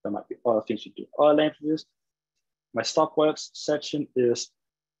English. There might be other things you do in other languages. My stop words section is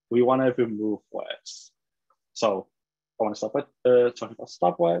we want to remove words. So I want to start by talking about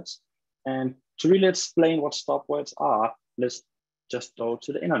stop words. And to really explain what stop words are, let's just go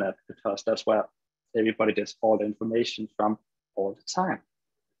to the internet, because that's where everybody gets all the information from all the time.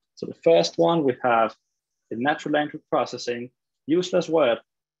 So the first one we have in natural language processing, useless word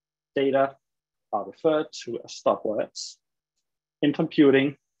data are referred to as stop words. In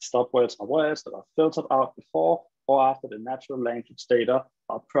computing, stop words are words that are filtered out before or after the natural language data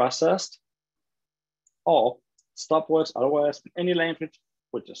are processed. Or stop words are words in any language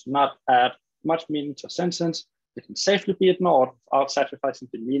which does not add much meaning to a sentence. It can safely be ignored without sacrificing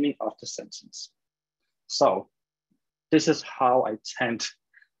the meaning of the sentence. So this is how I tend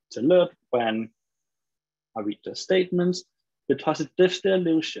to look when I read the statements, because it gives the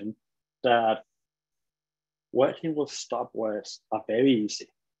illusion that working with stop words are very easy.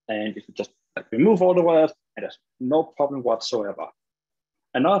 And if you just remove all the words, and there's no problem whatsoever.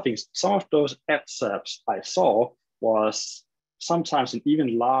 Another thing, some of those excerpts I saw was sometimes in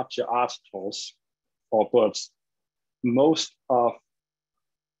even larger articles or books, most of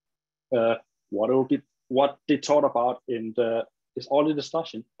what they taught about is all the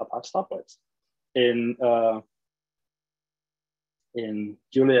discussion about stop words. In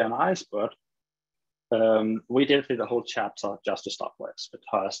Julia and I's book, we dedicated the whole chapter just to stop words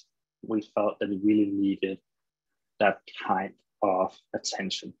because we felt that we really needed that kind of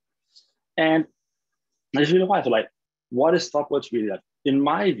attention. And it's really why, so like, what is stop words really like? In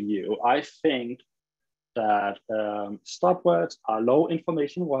my view, I think that stop words are low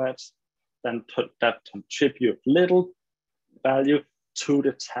information words that contribute little value to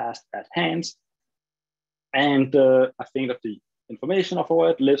the task at hand. And I think that the information of a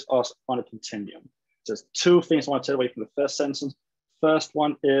word lives us on a continuum. There's two things I want to take away from the first sentence. First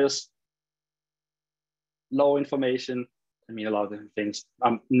one is low information. I mean, a lot of different things.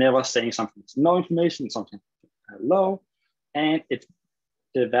 I'm never saying something is no information, something low, and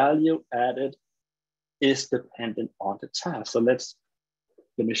the value added is dependent on the task. So let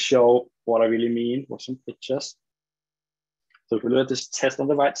me show what I really mean with some pictures. So if we look at this test on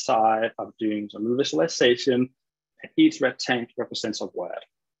the right side, I'm doing some visualization, and each rectangle represents a word.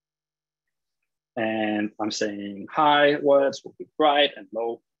 And I'm saying high words will be bright and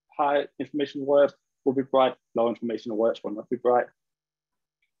low high information words will be bright, low information words will not be bright.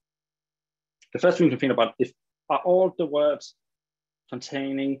 The first thing to think about is, are all the words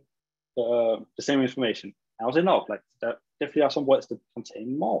containing the same information? I would say no, like there definitely are some words that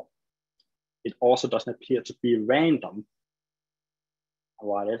contain more. It also doesn't appear to be random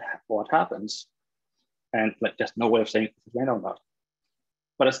what happens. And like there's no way of saying if it's random or not.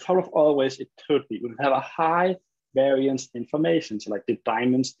 But as total of other ways it could be. We have a high variance information, so like the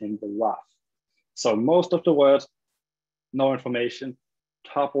diamonds in the rough. So most of the words, no information,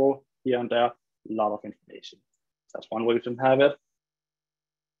 couple here and there, a lot of information. That's one way we can have it.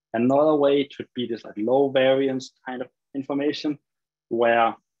 Another way could be this like low variance kind of information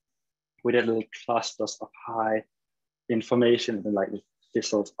where we did little clusters of high information and then like it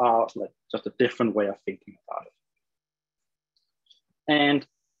fizzles out, like just a different way of thinking about it. And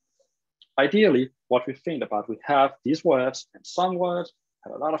ideally, what we think about, we have these words, and some words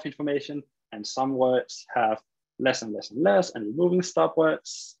have a lot of information, and some words have less and less and less, and removing stop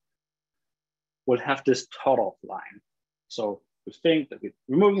words will have this cutoff line. So we think that we're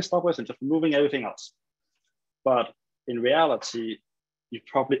removing stop words and just removing everything else. But in reality, you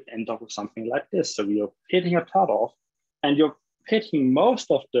probably end up with something like this. So you're hitting a cutoff, and you're hitting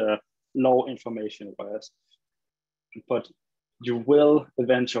most of the low information words, but you will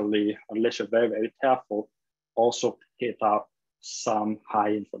eventually, unless you're very, very careful, also hit out some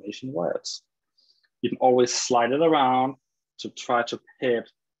high information words. You can always slide it around to try to hit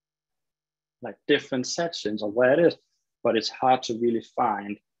like different sections of where it is, but it's hard to really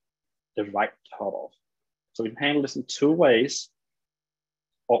find the right cutoff. So we can handle this in two ways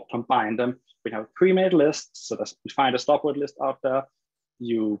or combine them. We have pre-made lists, so that you find a stop word list out there,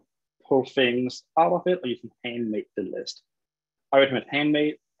 you pull things out of it, or you can hand-make the list. I recommend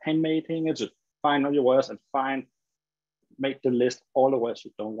handmaking it, just find all your words and make the list all the words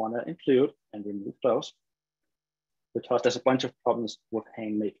you don't want to include and remove those, because there's a bunch of problems with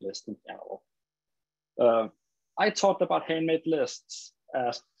handmade lists in general. I talked about handmade lists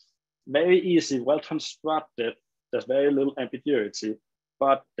as very easy, well constructed. There's very little ambiguity,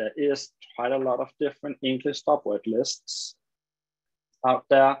 but there is quite a lot of different English stop word lists out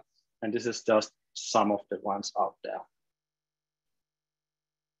there, and this is just some of the ones out there.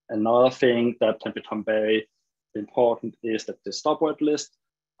 Another thing that can become very important is that the stop word lists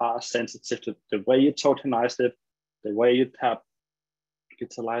are sensitive to the way you tokenize it, the way you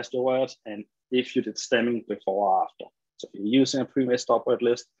capitalize the words, and if you did stemming before or after. So if you're using a pre-made stop word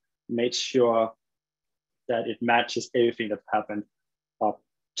list, make sure that it matches everything that happened up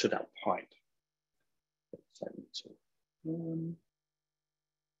to that point. Sorry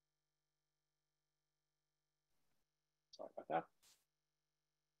about that.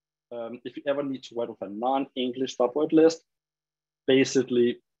 If you ever need to work with a non-English stop word list, basically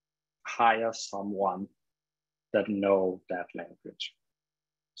hire someone that know that language.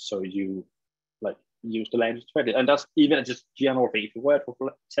 So you like use the language credit, and that's even just general thing. If you were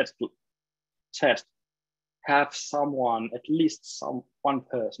to test, have someone, at least one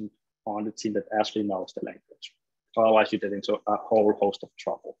person on the team that actually knows the language. Otherwise, you get into a whole host of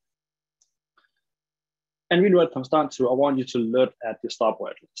trouble. And really what it comes down to, I want you to look at the stop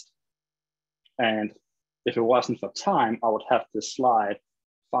word list. And if it wasn't for time, I would have this slide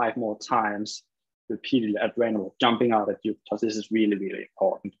 5 more times repeatedly at random, jumping out at you, because this is really, really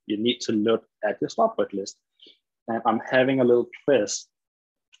important. You need to look at your stop word list. And I'm having a little quiz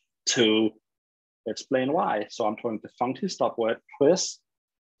to explain why. So I'm calling the funky stop word quiz.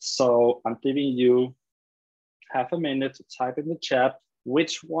 So I'm giving you half a minute to type in the chat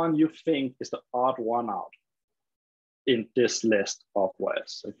which one you think is the odd one out in this list of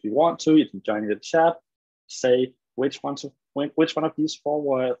words. So if you want to, you can join the chat, say which one of these 4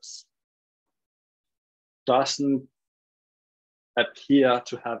 words doesn't appear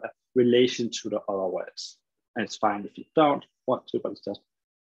to have a relation to the other words. And it's fine if you don't want to, but it's just,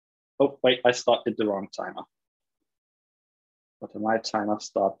 oh, wait, I started the wrong timer. But my timer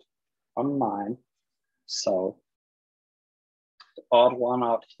stopped on mine. So the odd one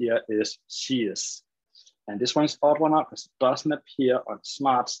out here is cheese. And this one's odd one out because it doesn't appear on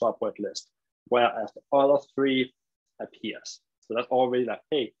smart stop word list, whereas the other 3 appears. So that's already like,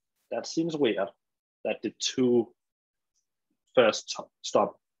 hey, that seems weird that the 2 first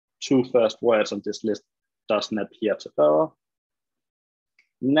words on this list doesn't appear together.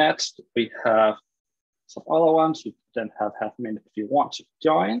 Next, we have some other ones. You then have half a minute if you want to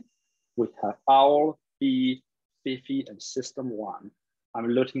join. We have owl, bee, Fifi, and system 1. I'm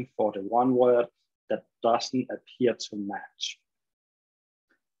looking for the one word that doesn't appear to match.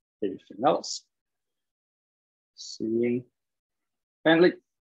 Anything else? Seeing. And like,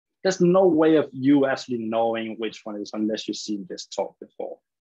 there's no way of you actually knowing which one is unless you've seen this talk before.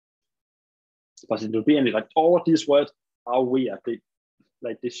 But it will be any, like, all of these words are weird.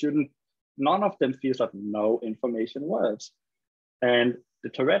 They shouldn't, none of them feels like no information words. And the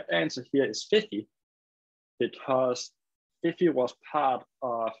correct answer here is Fifi, because Fifi was part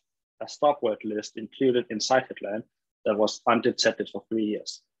of a stop word list included in Scikit-learn that was undetected for 3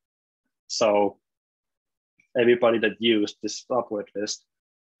 years. So everybody that used this stop word list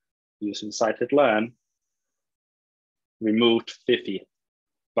using Scikit-learn removed Fifi,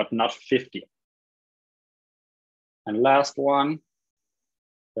 but not 50. And last one,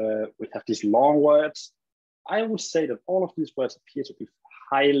 we have these long words. I would say that all of these words appear to be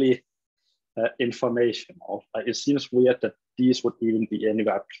highly informational. It seems weird that these would even be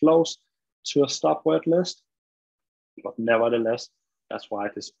anywhere close to a stop word list, but nevertheless, that's why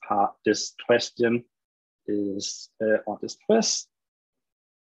this question is on this quiz.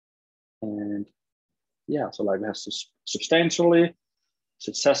 And yeah, so like we have substantially,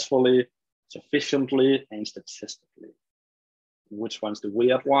 successfully, sufficiently, and statistically. Which one's the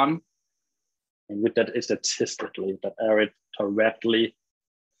weird one? And with that is statistically, that Eric correctly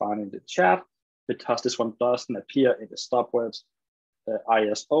found in the chat, because this one doesn't appear in the stop words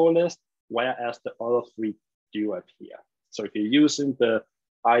ISO list, whereas the other 3 do appear. So if you're using the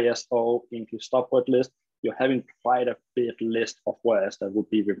ISO English stop word list, you're having quite a big list of words that would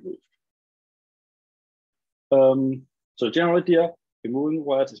be removed. So general idea, removing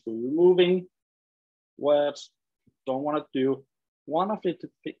words is removing words you don't want to do. One of it to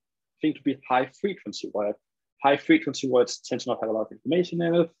be high frequency words. High frequency words tend to not have a lot of information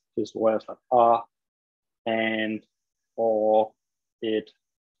in it. Just words like are, and, or, it,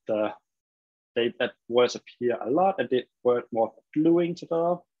 the. That words appear a lot, and they word more gluing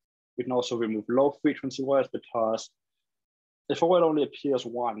together. We can also remove low frequency words, because if a word only appears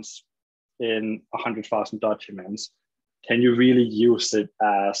once in 100,000 documents, can you really use it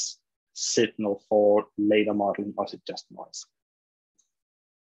as signal for later modeling, or is it just noise?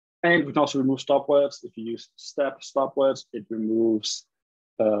 And we can also remove stop words. If you use step stop words, it removes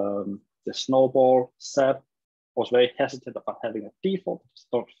the snowball set. I was very hesitant about having a default.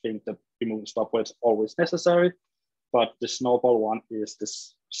 I don't think that removing stop words is always necessary, but the snowball one is the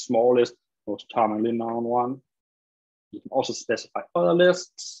smallest, most commonly known one. You can also specify other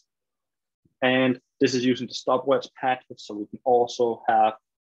lists. And this is using the stop words package, so we can also have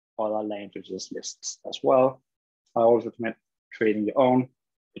other languages lists as well. I always recommend creating your own.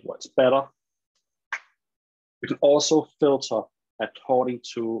 It works better. We can also filter according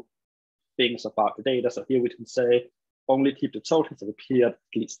to things about the data. So here we can say, only keep the tokens that appeared at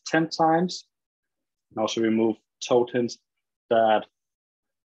least 10 times. And also remove tokens that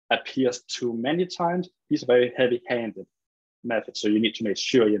appears too many times. These are very heavy-handed. method. So you need to make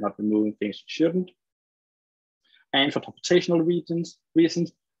sure you're not removing things you shouldn't. And for computational reasons,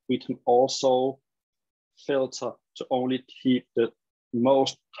 we can also filter to only keep the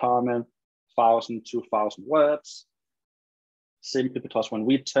most common 1,000 to 2,000 words, simply because when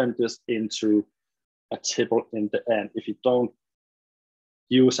we turn this into a table in the end, if you don't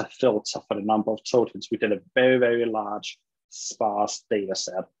use a filter for the number of tokens, we get a very, very large, sparse data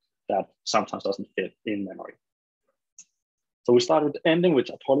set that sometimes doesn't fit in memory. So we start with the ending,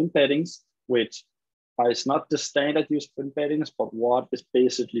 which are called embeddings, which is not the standard use of embeddings, but what is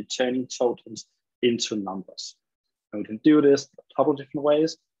basically turning tokens into numbers. And we can do this a couple of different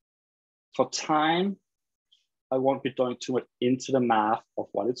ways. For time, I won't be going too much into the math of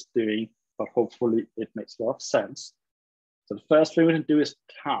what it's doing, but hopefully it makes a lot of sense. So the first thing we can do is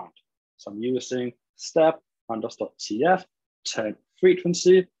count. So I'm using step_tf, turn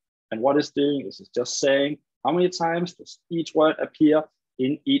frequency. And what it's doing is it's just saying how many times does each word appear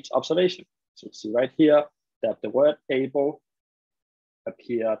in each observation. So you see right here that the word able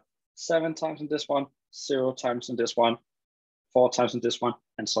appeared 7 times in this one, 0 times in this one, 4 times in this one,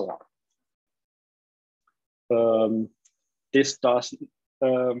 and so on. This does,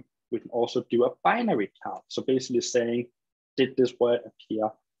 we can also do a binary count. So basically saying, did this word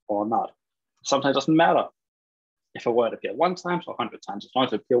appear or not? Sometimes it doesn't matter if a word appears 1 time or 100 times. As long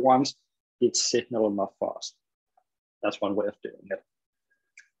as it appears once, it's signal enough for us. That's one way of doing it.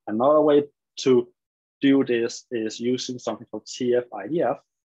 Another way to do this is using something called TF-IDF.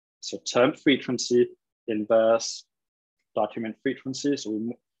 So term frequency inverse document frequency. So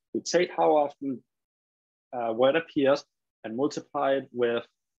we take how often a word appears and multiply it with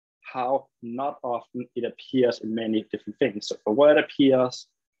how not often it appears in many different things. So if a word appears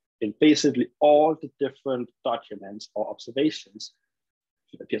in basically all the different documents or observations,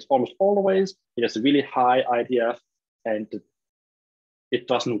 it appears almost always, it has a really high IDF, and it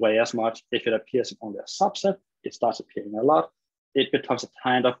doesn't weigh as much. If it appears in only a subset, it starts appearing a lot. It becomes a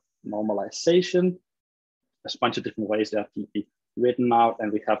kind of normalization. There's a bunch of different ways that can be written out,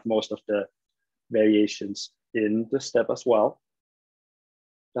 and we have most of the variations in the step as well.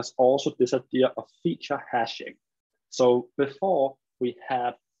 There's also this idea of feature hashing. So before we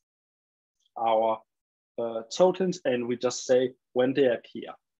had our tokens and we just say when they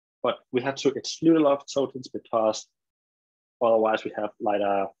appear, but we had to exclude a lot of tokens because otherwise we have like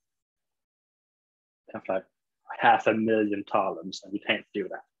 500,000 columns and we can't do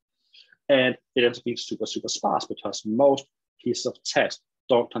that. And it ends up being super, super sparse because most pieces of text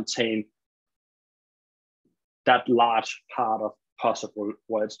don't contain that large part of possible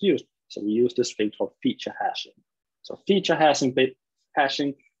words used. So we use this thing called feature hashing. So feature hashing,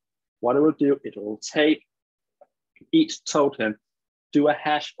 what it will do, it will take each token, do a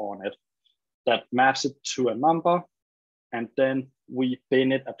hash on it that maps it to a number, and then we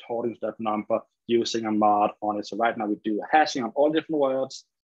bin it according to that number using a mod on it. So right now we do a hashing on all different words,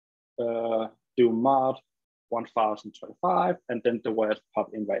 do mod 1025, and then the words pop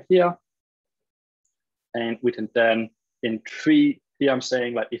in right here. And we can then increase, here I'm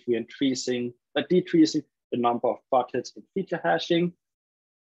saying like if we're decreasing the number of buckets in feature hashing,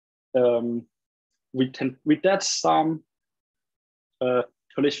 we get some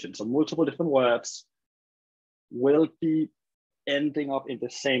collisions. So multiple different words will be ending up in the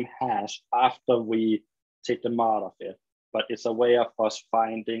same hash after we take the mod of it. But it's a way of us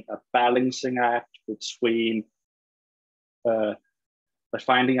finding a balancing act between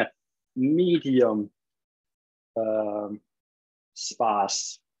finding a medium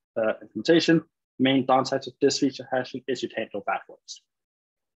sparse implementation. Main downside to this feature hashing is you can't go backwards.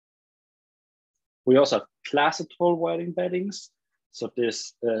 We also have classical word embeddings. So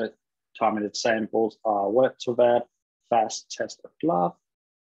this common examples are word to word, fast test of glove.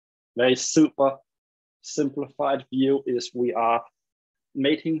 Very super simplified view is we are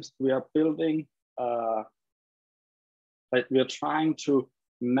building, like we are trying to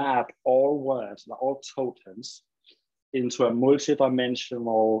map all words, all tokens into a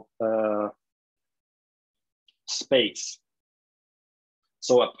multi-dimensional space.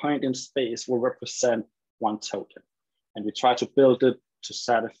 So a point in space will represent one token. And we try to build it to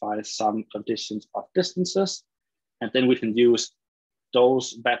satisfy some conditions of distances. And then we can use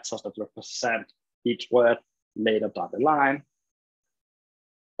those vectors that represent each word later down the line.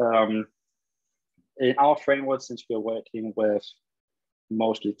 In our framework, since we're working with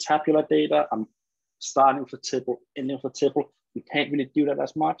mostly tabular data, I'm starting with a table, ending with a table. We can't really do that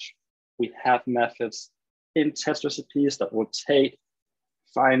as much. We have methods in test recipes that will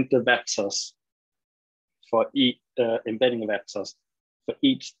find the vectors for embedding vectors for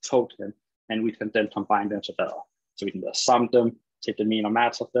each token, and we can then combine them together. So we can just sum them, take the mean or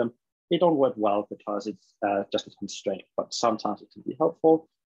max of them. They don't work well because it's just a constraint, but sometimes it can be helpful.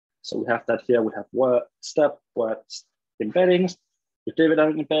 So we have that here. We have word embeddings, you give it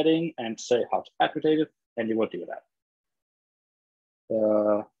an embedding and say how to aggregate it, and you will do that.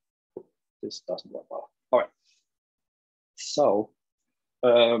 This doesn't work well. All right. So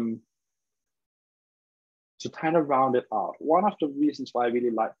to kind of round it out, one of the reasons why I really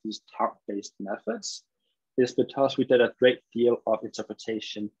like these taunt-based methods is because we did a great deal of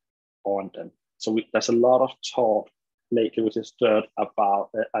interpretation on them. So there's a lot of talk lately which is done about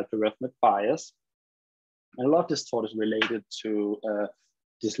algorithmic bias. And a lot of this talk is related to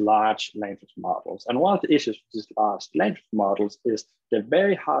these large language models. And one of the issues with these large language models is they're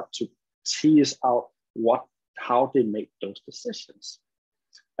very hard to tease out how they make those decisions.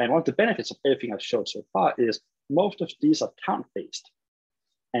 And one of the benefits of everything I've showed so far is most of these are count-based.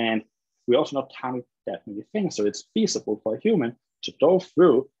 And we also not count that many things. So it's feasible for a human to go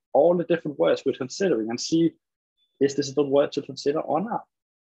through all the different words we're considering and see, is this a good word to consider or not?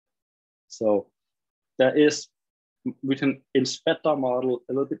 So we can inspect our model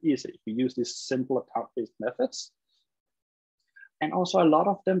a little bit easier if we use these simple account-based methods. And also a lot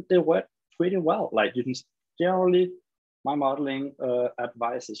of them, they work pretty well. Like you can generally, my modeling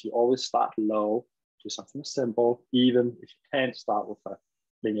advice is you always start low, do something simple, even if you can't start with a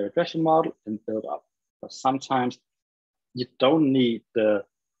linear regression model and build up. But sometimes you don't need the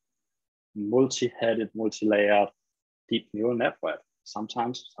multi-headed, multi-layered deep neural network.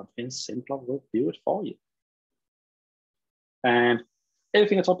 Sometimes something simpler will do it for you. And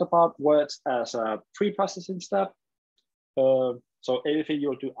everything I talked about works as a pre-processing step. So everything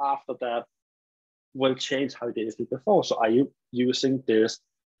you'll do after that will change how you did it before. So are you using this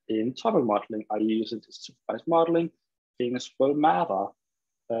in tuple modeling? Are you using this supervised modeling? Things will matter.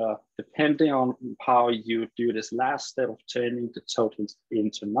 Depending on how you do this last step of turning the totals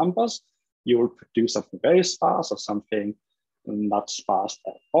into numbers, you will produce something very sparse or something not sparse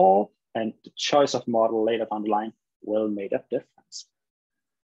at all. And the choice of model later down the line will make a difference.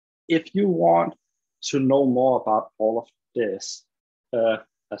 If you want to know more about all of this,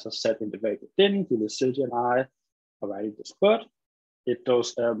 as I said in the very beginning, Silja and I are writing this book. It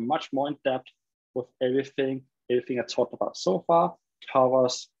goes much more in depth with everything. Everything I talked about so far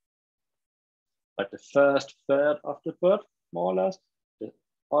covers like the first third of the book, more or less. The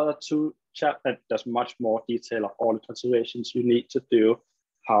other two chapters, there's much more detail of all the considerations you need to do,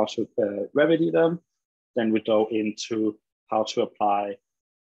 how to remedy them. Then we go into how to apply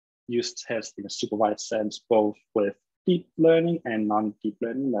use tests in a supervised sense, both with deep learning and non-deep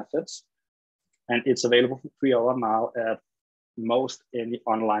learning methods. And it's available for pre-order now at most any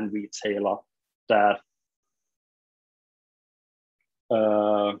online retailer that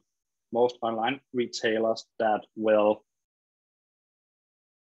most online retailers that will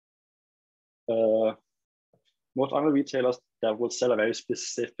sell a very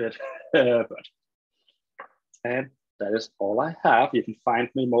specific bird. And that is all I have. You can find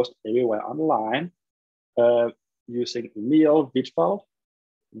me most everywhere online using Emil Hvitfeldt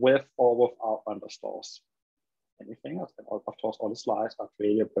with or without underscores. Anything else? And of course, all the slides are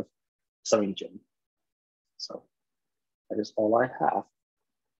created with some engine. So that is all I have.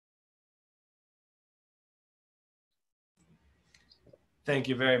 Thank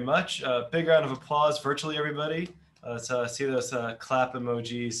you very much. Big round of applause virtually, everybody. Let's see those clap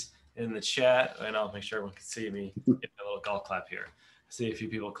emojis in the chat, and I'll make sure everyone can see me in a little golf clap here. I see a few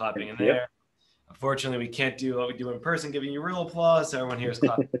people clapping in there. Unfortunately, we can't do what we do in person, giving you real applause. So everyone here is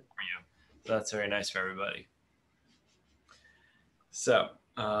clapping for you. So that's very nice for everybody. So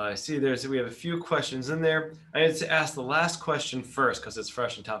I see we have a few questions in there. I need to ask the last question first because it's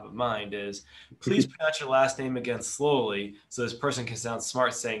fresh and top of mind is, please pronounce your last name again slowly so this person can sound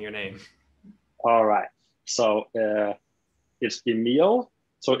smart saying your name. All right. So it's Emil.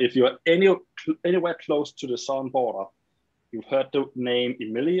 So if you're anywhere close to the southern border, you've heard the name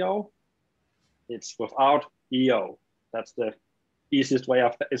Emilio. It's without EO. That's the easiest way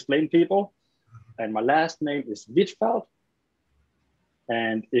I've explained people. And my last name is Hvitfeldt.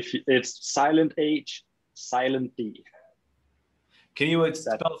 And if it's silent H, silent D. Can you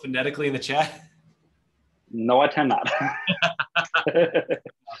spell it phonetically in the chat? No, I cannot.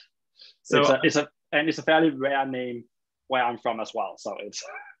 So it's a fairly rare name where I'm from as well. So it's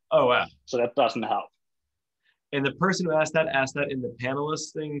wow. So that doesn't help. And the person who asked that in the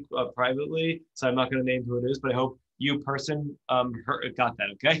panelist thing privately. So I'm not going to name who it is, but I hope you person got that.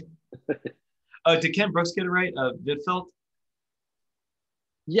 Okay. Did Ken Brooks get it right? Hvitfeldt?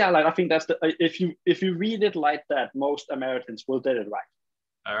 Yeah, like I think that's the if you read it like that, most Americans will get it right.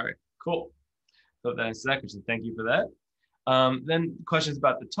 All right, cool. So that answers that question. Thank you for that. Then questions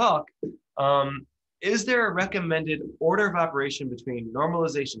about the talk. Is there a recommended order of operation between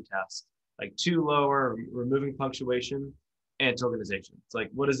normalization tasks, like to lower, removing punctuation, and tokenization? It's like,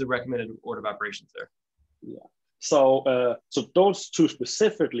 what is the recommended order of operations there? Yeah. So those two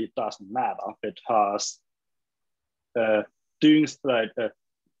specifically doesn't matter because doing like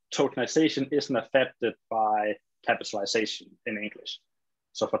tokenization isn't affected by capitalization in English.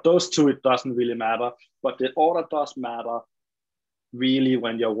 So for those two, it doesn't really matter, but the order does matter really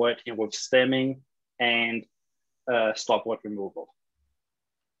when you're working with stemming and stop word removal.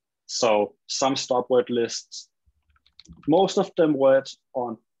 So some stop word lists, most of them words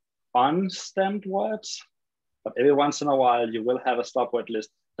on unstemmed words, but every once in a while you will have a stop word list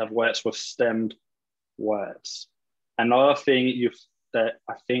that works with stemmed words. Another thing that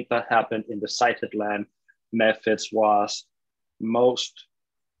I think that happened in the cited land methods was most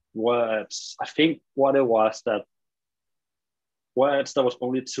words, I think what it was that words that was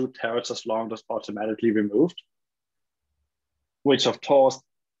only 2 characters long was automatically removed, which of course,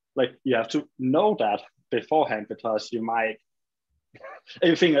 like you have to know that beforehand because you might,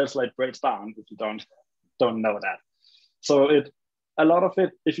 everything else like breaks down if you don't know that. So a lot of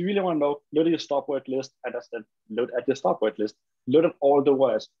it, if you really want to know, look at your stop word list, and that's then look at your stop word list, look at all the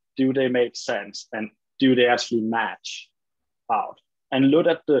words, do they make sense and do they actually match out? And look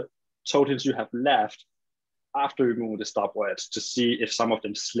at the totals you have left after removing the stop words to see if some of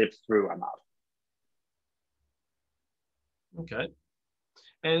them slip through or not. Okay.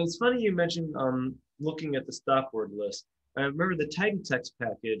 And it's funny you mentioned looking at the stop word list. I remember the tidy text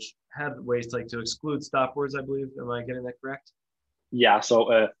package had ways to exclude stop words, I believe. Am I getting that correct? Yeah,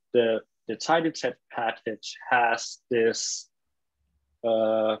 so the tidy text package has this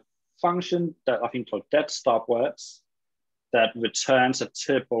function that I think called dead stop words that returns a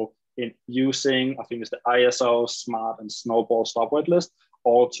tuple in using, I think it's the ISO, Smart, and Snowball stop word list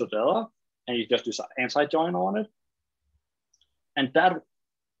all together. And you just do some anti-join on it. And that,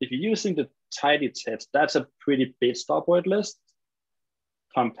 if you're using the tidy text, that's a pretty big stop word list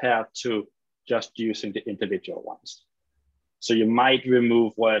compared to just using the individual ones. So you might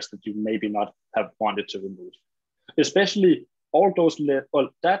remove words that you maybe not have wanted to remove. Especially all those lists, well,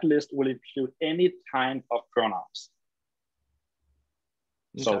 that list will include any kind of pronouns.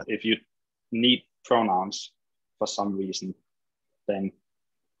 Okay. So if you need pronouns for some reason, then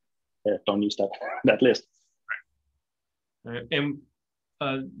don't use that list. All right. And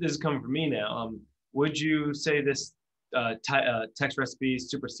this is coming from me now. Would you say this text recipe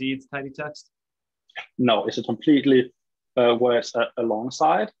supersedes tidy text? No, it's a completely works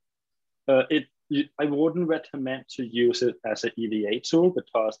alongside. I wouldn't recommend to use it as an EDA tool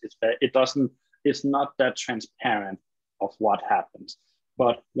because it's not that transparent of what happens.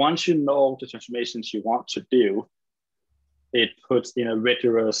 But once you know the transformations you want to do, it puts in a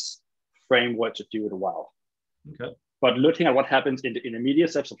rigorous framework to do it well. Okay. But looking at what happens in the intermediate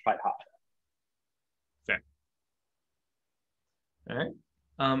steps is quite hard. Fair. All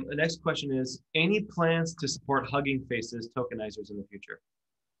right. The next question is, any plans to support Hugging Faces tokenizers in the future?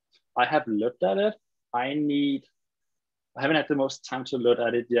 I have looked at it. I haven't had the most time to look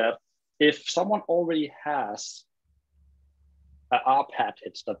at it yet. If someone already has an R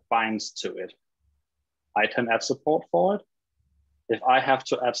package that binds to it, I can add support for it. If I have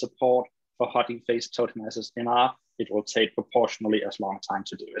to add support for Hugging Face tokenizers in R, it will take proportionally as long time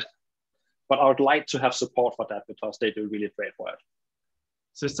to do it. But I would like to have support for that because they do really great work.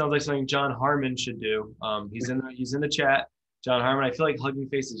 So it sounds like something John Harmon should do. He's in the chat. John Harmon, I feel like Hugging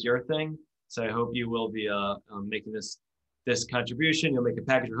Face is your thing, so I hope you will be making this contribution. You'll make a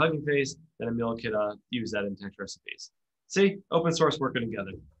package for Hugging Face, then Emil could use that in text recipes. See, open source working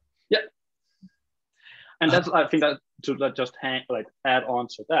together. Yeah, and that's I think that to just add on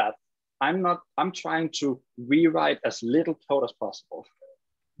to that. I'm trying to rewrite as little code as possible.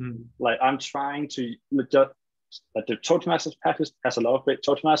 Like I'm trying to just the tokenizers package has a lot of great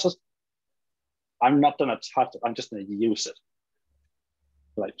tokenizers. I'm not gonna touch it. I'm just gonna use it,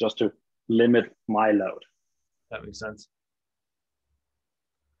 like just to limit my load. That makes sense.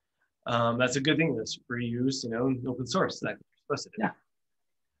 That's a good thing. That's reuse, in open source. That supposed to do.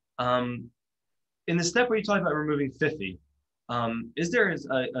 Yeah. In the step where you talk about removing 50, is there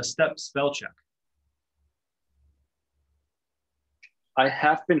a step spell check? I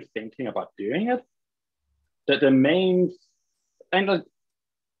have been thinking about doing it. The main, and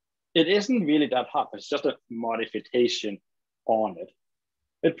it isn't really that hard. It's just a modification on it.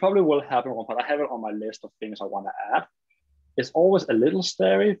 It probably will happen, but I have it on my list of things I want to add. It's always a little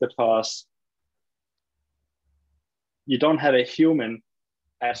scary because you don't have a human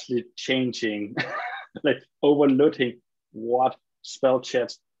actually changing, like overlooking what spell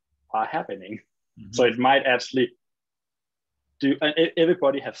checks are happening. Mm-hmm. So it might actually do, and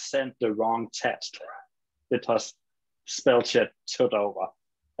everybody have sent the wrong test because spell check took over,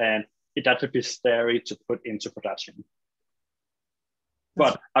 and that could be scary to put into production.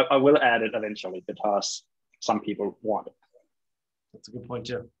 But I will add it eventually because some people want it. That's a good point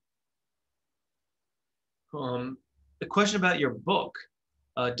too. The question about your book,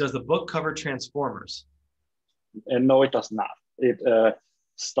 does the book cover transformers? And no, it does not. It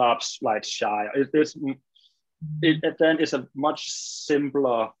stops like shy. It then is a much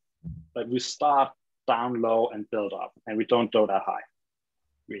simpler, like we start down low and build up, and we don't go that high,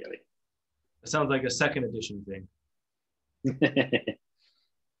 really. It sounds like a second edition thing.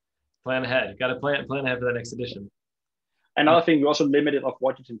 Plan ahead. Got to plan ahead for the next edition. Another thing, we're also limited of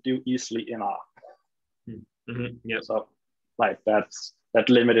what you can do easily in R. Mm-hmm. Yeah. So, like that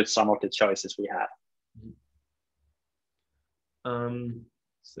limited some of the choices we had. Let's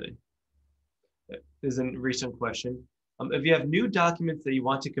see. This is a recent question. If you have new documents that you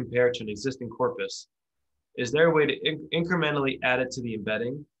want to compare to an existing corpus, is there a way to incrementally add it to the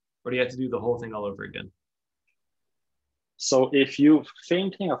embedding, or do you have to do the whole thing all over again? So if you're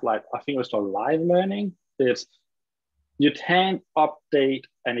thinking of like, I think it was called live learning, you can update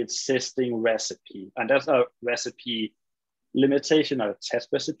an existing recipe, and that's a recipe limitation or a test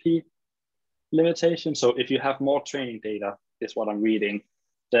recipe limitation. So if you have more training data, is what I'm reading,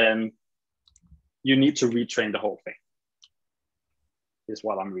 then you need to retrain the whole thing, is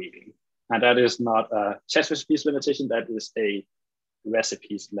what I'm reading. And that is not a test recipes limitation, that is a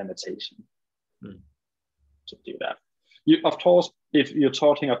recipes limitation to do that. Of course, if you're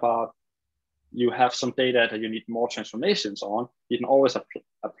talking about you have some data that you need more transformations on, you can always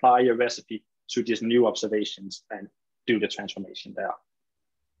apply your recipe to these new observations and do the transformation there.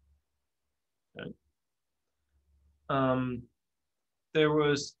 Okay. There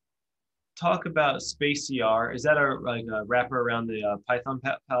was talk about SpaceCR. Is that a wrapper around the Python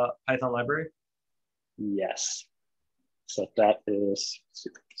library? Yes. So that is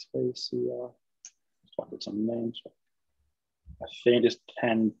SpaceCR. It's some names. I think it's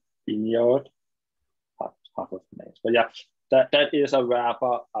 10 Bignot. Half of the names. But yeah, that is a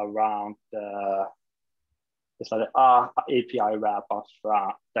wrapper around it's like an R API wrapper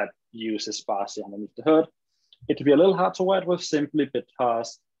that uses sparsity underneath the hood. It can be a little hard to work with simply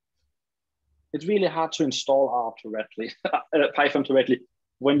because it's really hard to install R directly, Python directly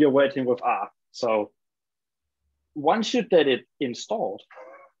when you're working with R. So once you get it installed,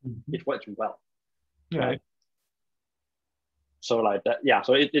 it works well. Right. So like that, yeah,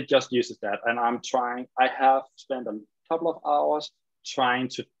 so it just uses that. And I have spent a couple of hours trying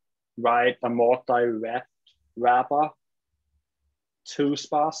to write a more direct wrapper to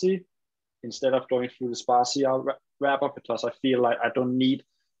sparsity instead of going through the sparsity wrapper, because I feel like I don't need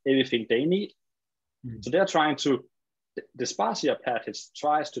everything they need. So they're trying to, the sparsity package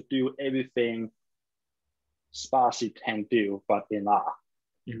tries to do everything sparsity can do, but in R.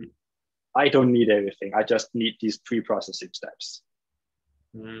 I don't need everything. I just need these pre-processing steps.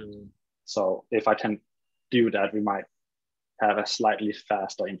 So if I can do that, we might have a slightly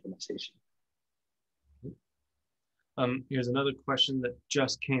faster implementation. Here's another question that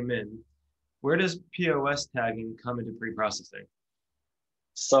just came in. Where does POS tagging come into pre-processing?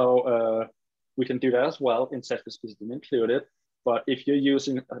 So we can do that as well in set specifically included. But if you're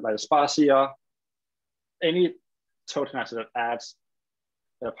using like Sparsia, any tokenizer that adds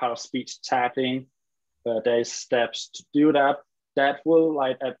a part of speech tagging, there's steps to do that. That will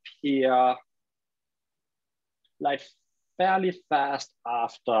like appear like fairly fast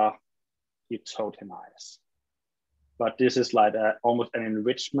after you tokenize. But this is like almost an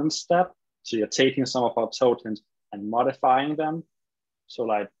enrichment step. So you're taking some of our tokens and modifying them. So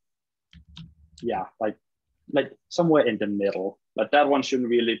like, yeah, like somewhere in the middle. But that one shouldn't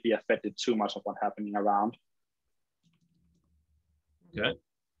really be affected too much of what's happening around. Okay,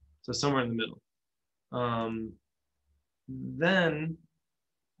 so somewhere in the middle. Then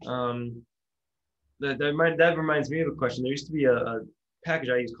that reminds me of a question. There used to be a package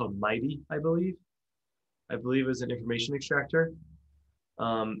I used called Mighty, I believe it was an information extractor.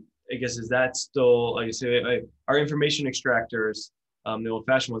 I guess, is that still, like I say, our information extractors, the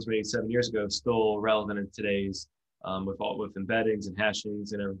old-fashioned ones made 7 years ago, still relevant in today's with embeddings and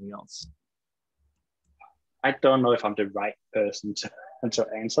hashings and everything else? I don't know if I'm the right person to answer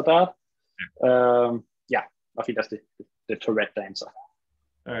that. Yeah, I think that's the correct answer.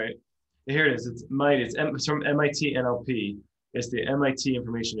 All right, here it is. It's Mighty. It's from MIT NLP. It's the MIT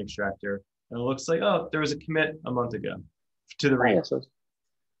information extractor. And it looks like, oh, there was a commit a month ago to the read.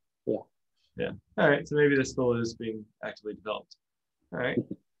 Yeah. All right. So maybe this still is being actively developed. All right.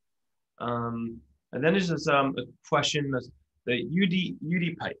 And then there's this a question that's the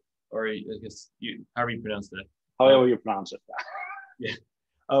UD pipe, or I guess however you pronounce that. However you pronounce it. Yeah.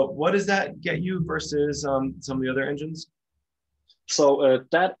 What does that get you versus some of the other engines? So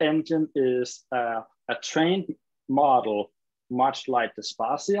that engine is a trained model, much like the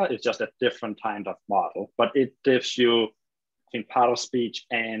Spatia. It's just a different kind of model, but it gives you, I think, part of speech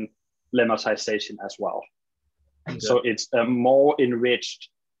and lemmatization as well. Okay. So it's a more enriched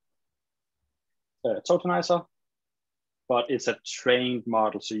tokenizer, but it's a trained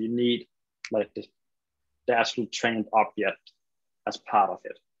model. So you need like the actual trained object as part of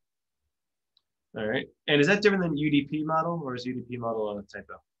it. All right. And is that different than UDP model, or is UDP model a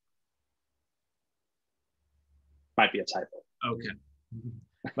typo? Might be a typo. Okay.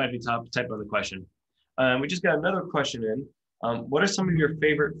 Might be typo in the question. We just got another question in. What are some of your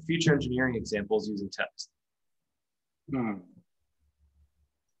favorite feature engineering examples using text?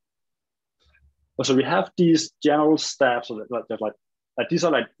 So we have these general steps, so that these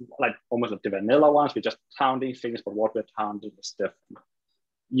are like almost like the vanilla ones. We're just counting things, but what we're counting is different.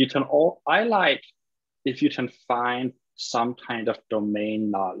 I like if you can find some kind of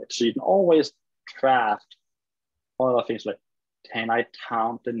domain knowledge. So you can always craft other things like, can I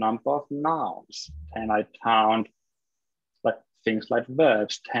count the number of nouns? Can I count like things like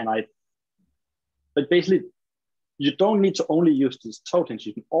verbs? But basically, you don't need to only use these tokens.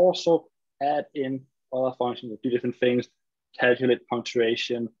 You can also add in other functions that do different things, calculate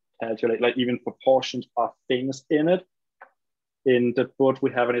punctuation, calculate like even proportions of things in it. In the book,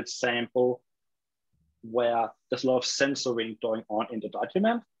 we have an example where there's a lot of censoring going on in the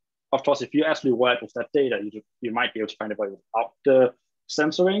document. Of course, if you actually work with that data, you might be able to find a way without the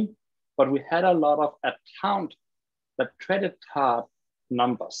censoring. But we had a lot of credit card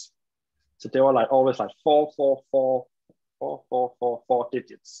numbers. So they were like always like 444, 4444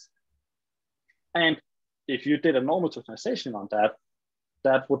 digits. And if you did a normal tokenization on that,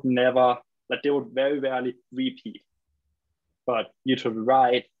 that would never, like they would very rarely repeat. But you could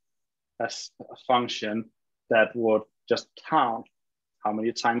write a function that would just count how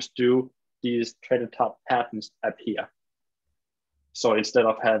many times do these credit card patterns appear. So instead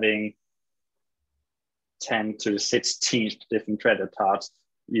of having 10 to 16 different credit cards,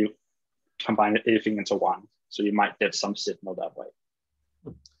 you combine everything into one. So you might get some signal that way.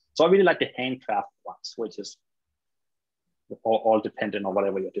 So I really like the handcraft ones, which is all dependent on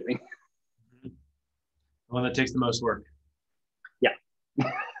whatever you're doing. The one that takes the most work. Yeah.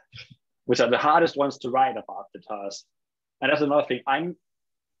 Which are the hardest ones to write about because, and that's another thing,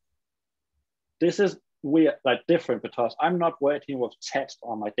 this is weird, like different because I'm not working with text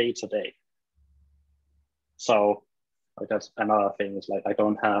on my day-to-day. So like that's another thing is like I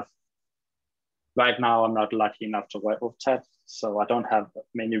don't have, right now I'm not lucky enough to work with text, so I don't have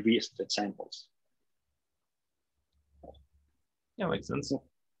many recent examples. Yeah, makes sense.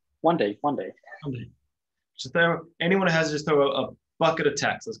 One day. Just anyone who has just throw a bucket of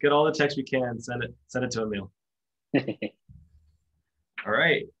text. Let's get all the text we can, send it to Emil. All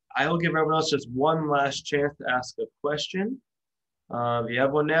right. I will give everyone else just one last chance to ask a question. If you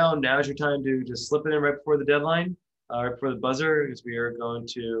have one now, now's your time to just slip it in right before the deadline, right before the buzzer, because we are going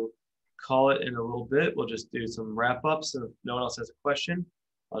to call it in a little bit. We'll just do some wrap ups. And if no one else has a question,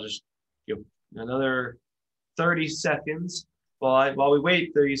 I'll just give another 30 seconds. While we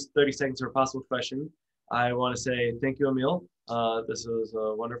wait 30 seconds for a possible question, I want to say thank you, Emil. This was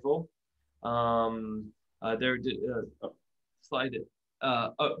wonderful. Slided.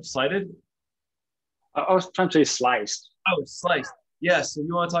 Slided? I was trying to say sliced. Oh, sliced. Yes. So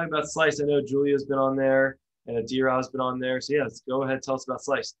you want to talk about sliced? I know Julia's been on there and D-Raw's been on there. So yeah, let's go ahead. Tell us about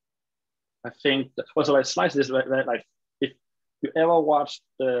sliced. I think also like sliced is like if you ever watched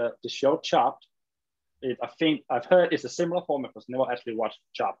the show Chopped, I think I've heard it's a similar format, but never actually watched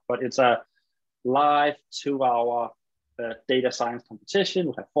Chopped. But it's a live 2-hour data science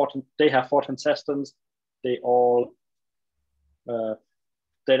competition. They have 4 contestants. They all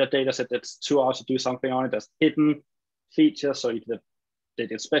data set that's 2 hours to do something on it. There's hidden features, so they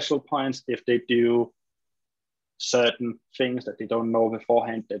get special points if they do certain things that they don't know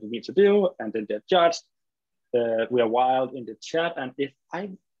beforehand that they need to do, and then they're judged. We are wild in the chat, and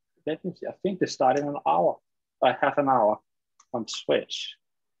let me see, I think they start in half an hour on Twitch.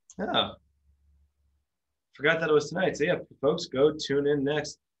 Oh, forgot that it was tonight. So yeah, folks, go tune in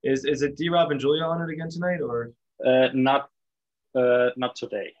next. Is it D-Rob and Julia on it again tonight, or not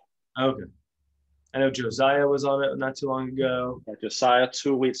today? Okay. I know Josiah was on it not too long ago. Yeah, Josiah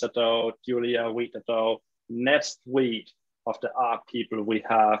 2 weeks ago, Julia a week ago. Next week of the art people, we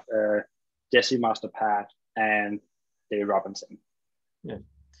have Jesse Masterpad, and Dave Robinson. Yeah,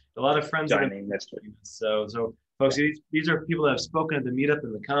 a lot of friends joining this week. So folks, these are people that have spoken at the meetup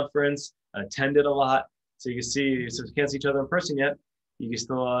and the conference, attended a lot. So you can see, so you can't see each other in person yet, you can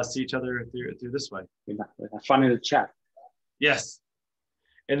still see each other through this way. We have fun in the chat. Yes.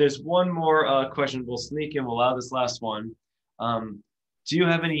 And there's one more question we'll sneak in. We'll allow this last one. Do you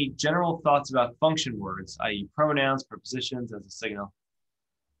have any general thoughts about function words, i.e. pronouns, prepositions as a signal?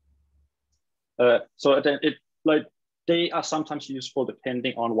 So they are sometimes useful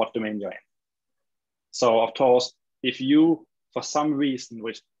depending on what domain you're in. So of course, if you, for some reason,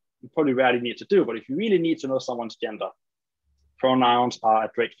 which you probably rarely need to do, but if you really need to know someone's gender, pronouns are a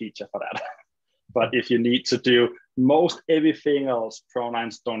great feature for that. But if you need to do most everything else,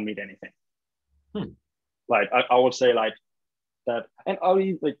 pronouns don't mean anything. Like I would say like that, and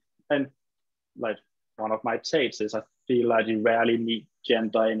one of my takes is I feel like you rarely need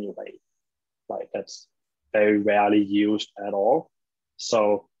gender anyway. Like that's very rarely used at all.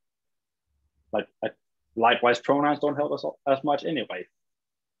 So likewise, pronouns don't help us as much anyway.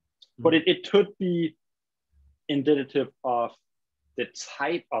 But it could be indicative of the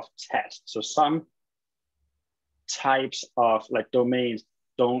type of test. So some types of domains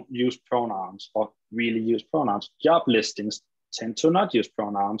don't use pronouns or really use pronouns. Job listings tend to not use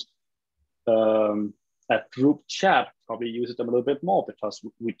pronouns. A group chat probably uses them a little bit more because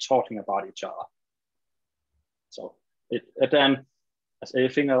we're talking about each other. So then, as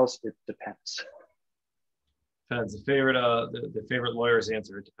everything else, it depends. Depends. The favorite lawyer's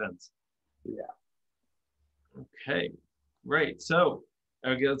answer, it depends. Yeah. Okay, great. So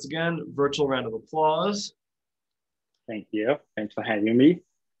once again, virtual round of applause. Thank you. Thanks for having me.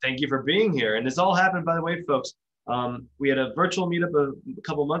 Thank you for being here. And this all happened, by the way, folks. We had a virtual meetup a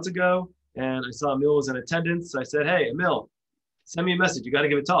couple months ago, and I saw Emil was in attendance. So I said, hey, Emil, send me a message. You got to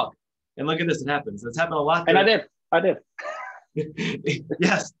give a talk. And look at this, it happens. It's happened a lot. And I did.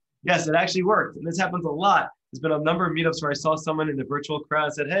 Yes, it actually worked. And this happens a lot. There's been a number of meetups where I saw someone in the virtual crowd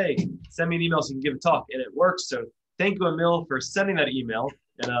and said, hey, send me an email so you can give a talk. And it works. So thank you, Emil, for sending that email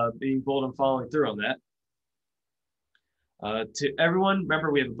and being bold and following through on that. To everyone,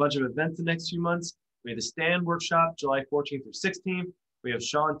 remember, we have a bunch of events the next few months. We have the Stand Workshop, July 14th through 16th. We have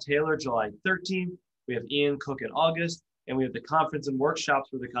Sean Taylor, July 13th. We have Ian Cook in August. And we have the conference and workshops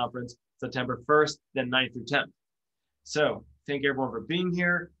for the conference, September 1st, then 9th through 10th. So thank everyone for being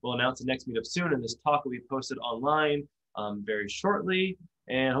here. We'll announce the next meetup soon, and this talk will be posted online very shortly.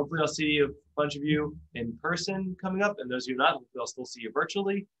 And hopefully I'll see a bunch of you in person coming up. And those of you not, hopefully I'll still see you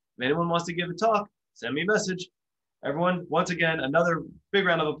virtually. If anyone wants to give a talk, send me a message. Everyone, once again, another big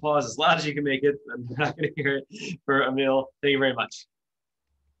round of applause, as loud as you can make it. I'm not going to hear it for Emil. Thank you very much.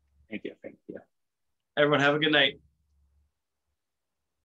 Thank you. Everyone, have a good night.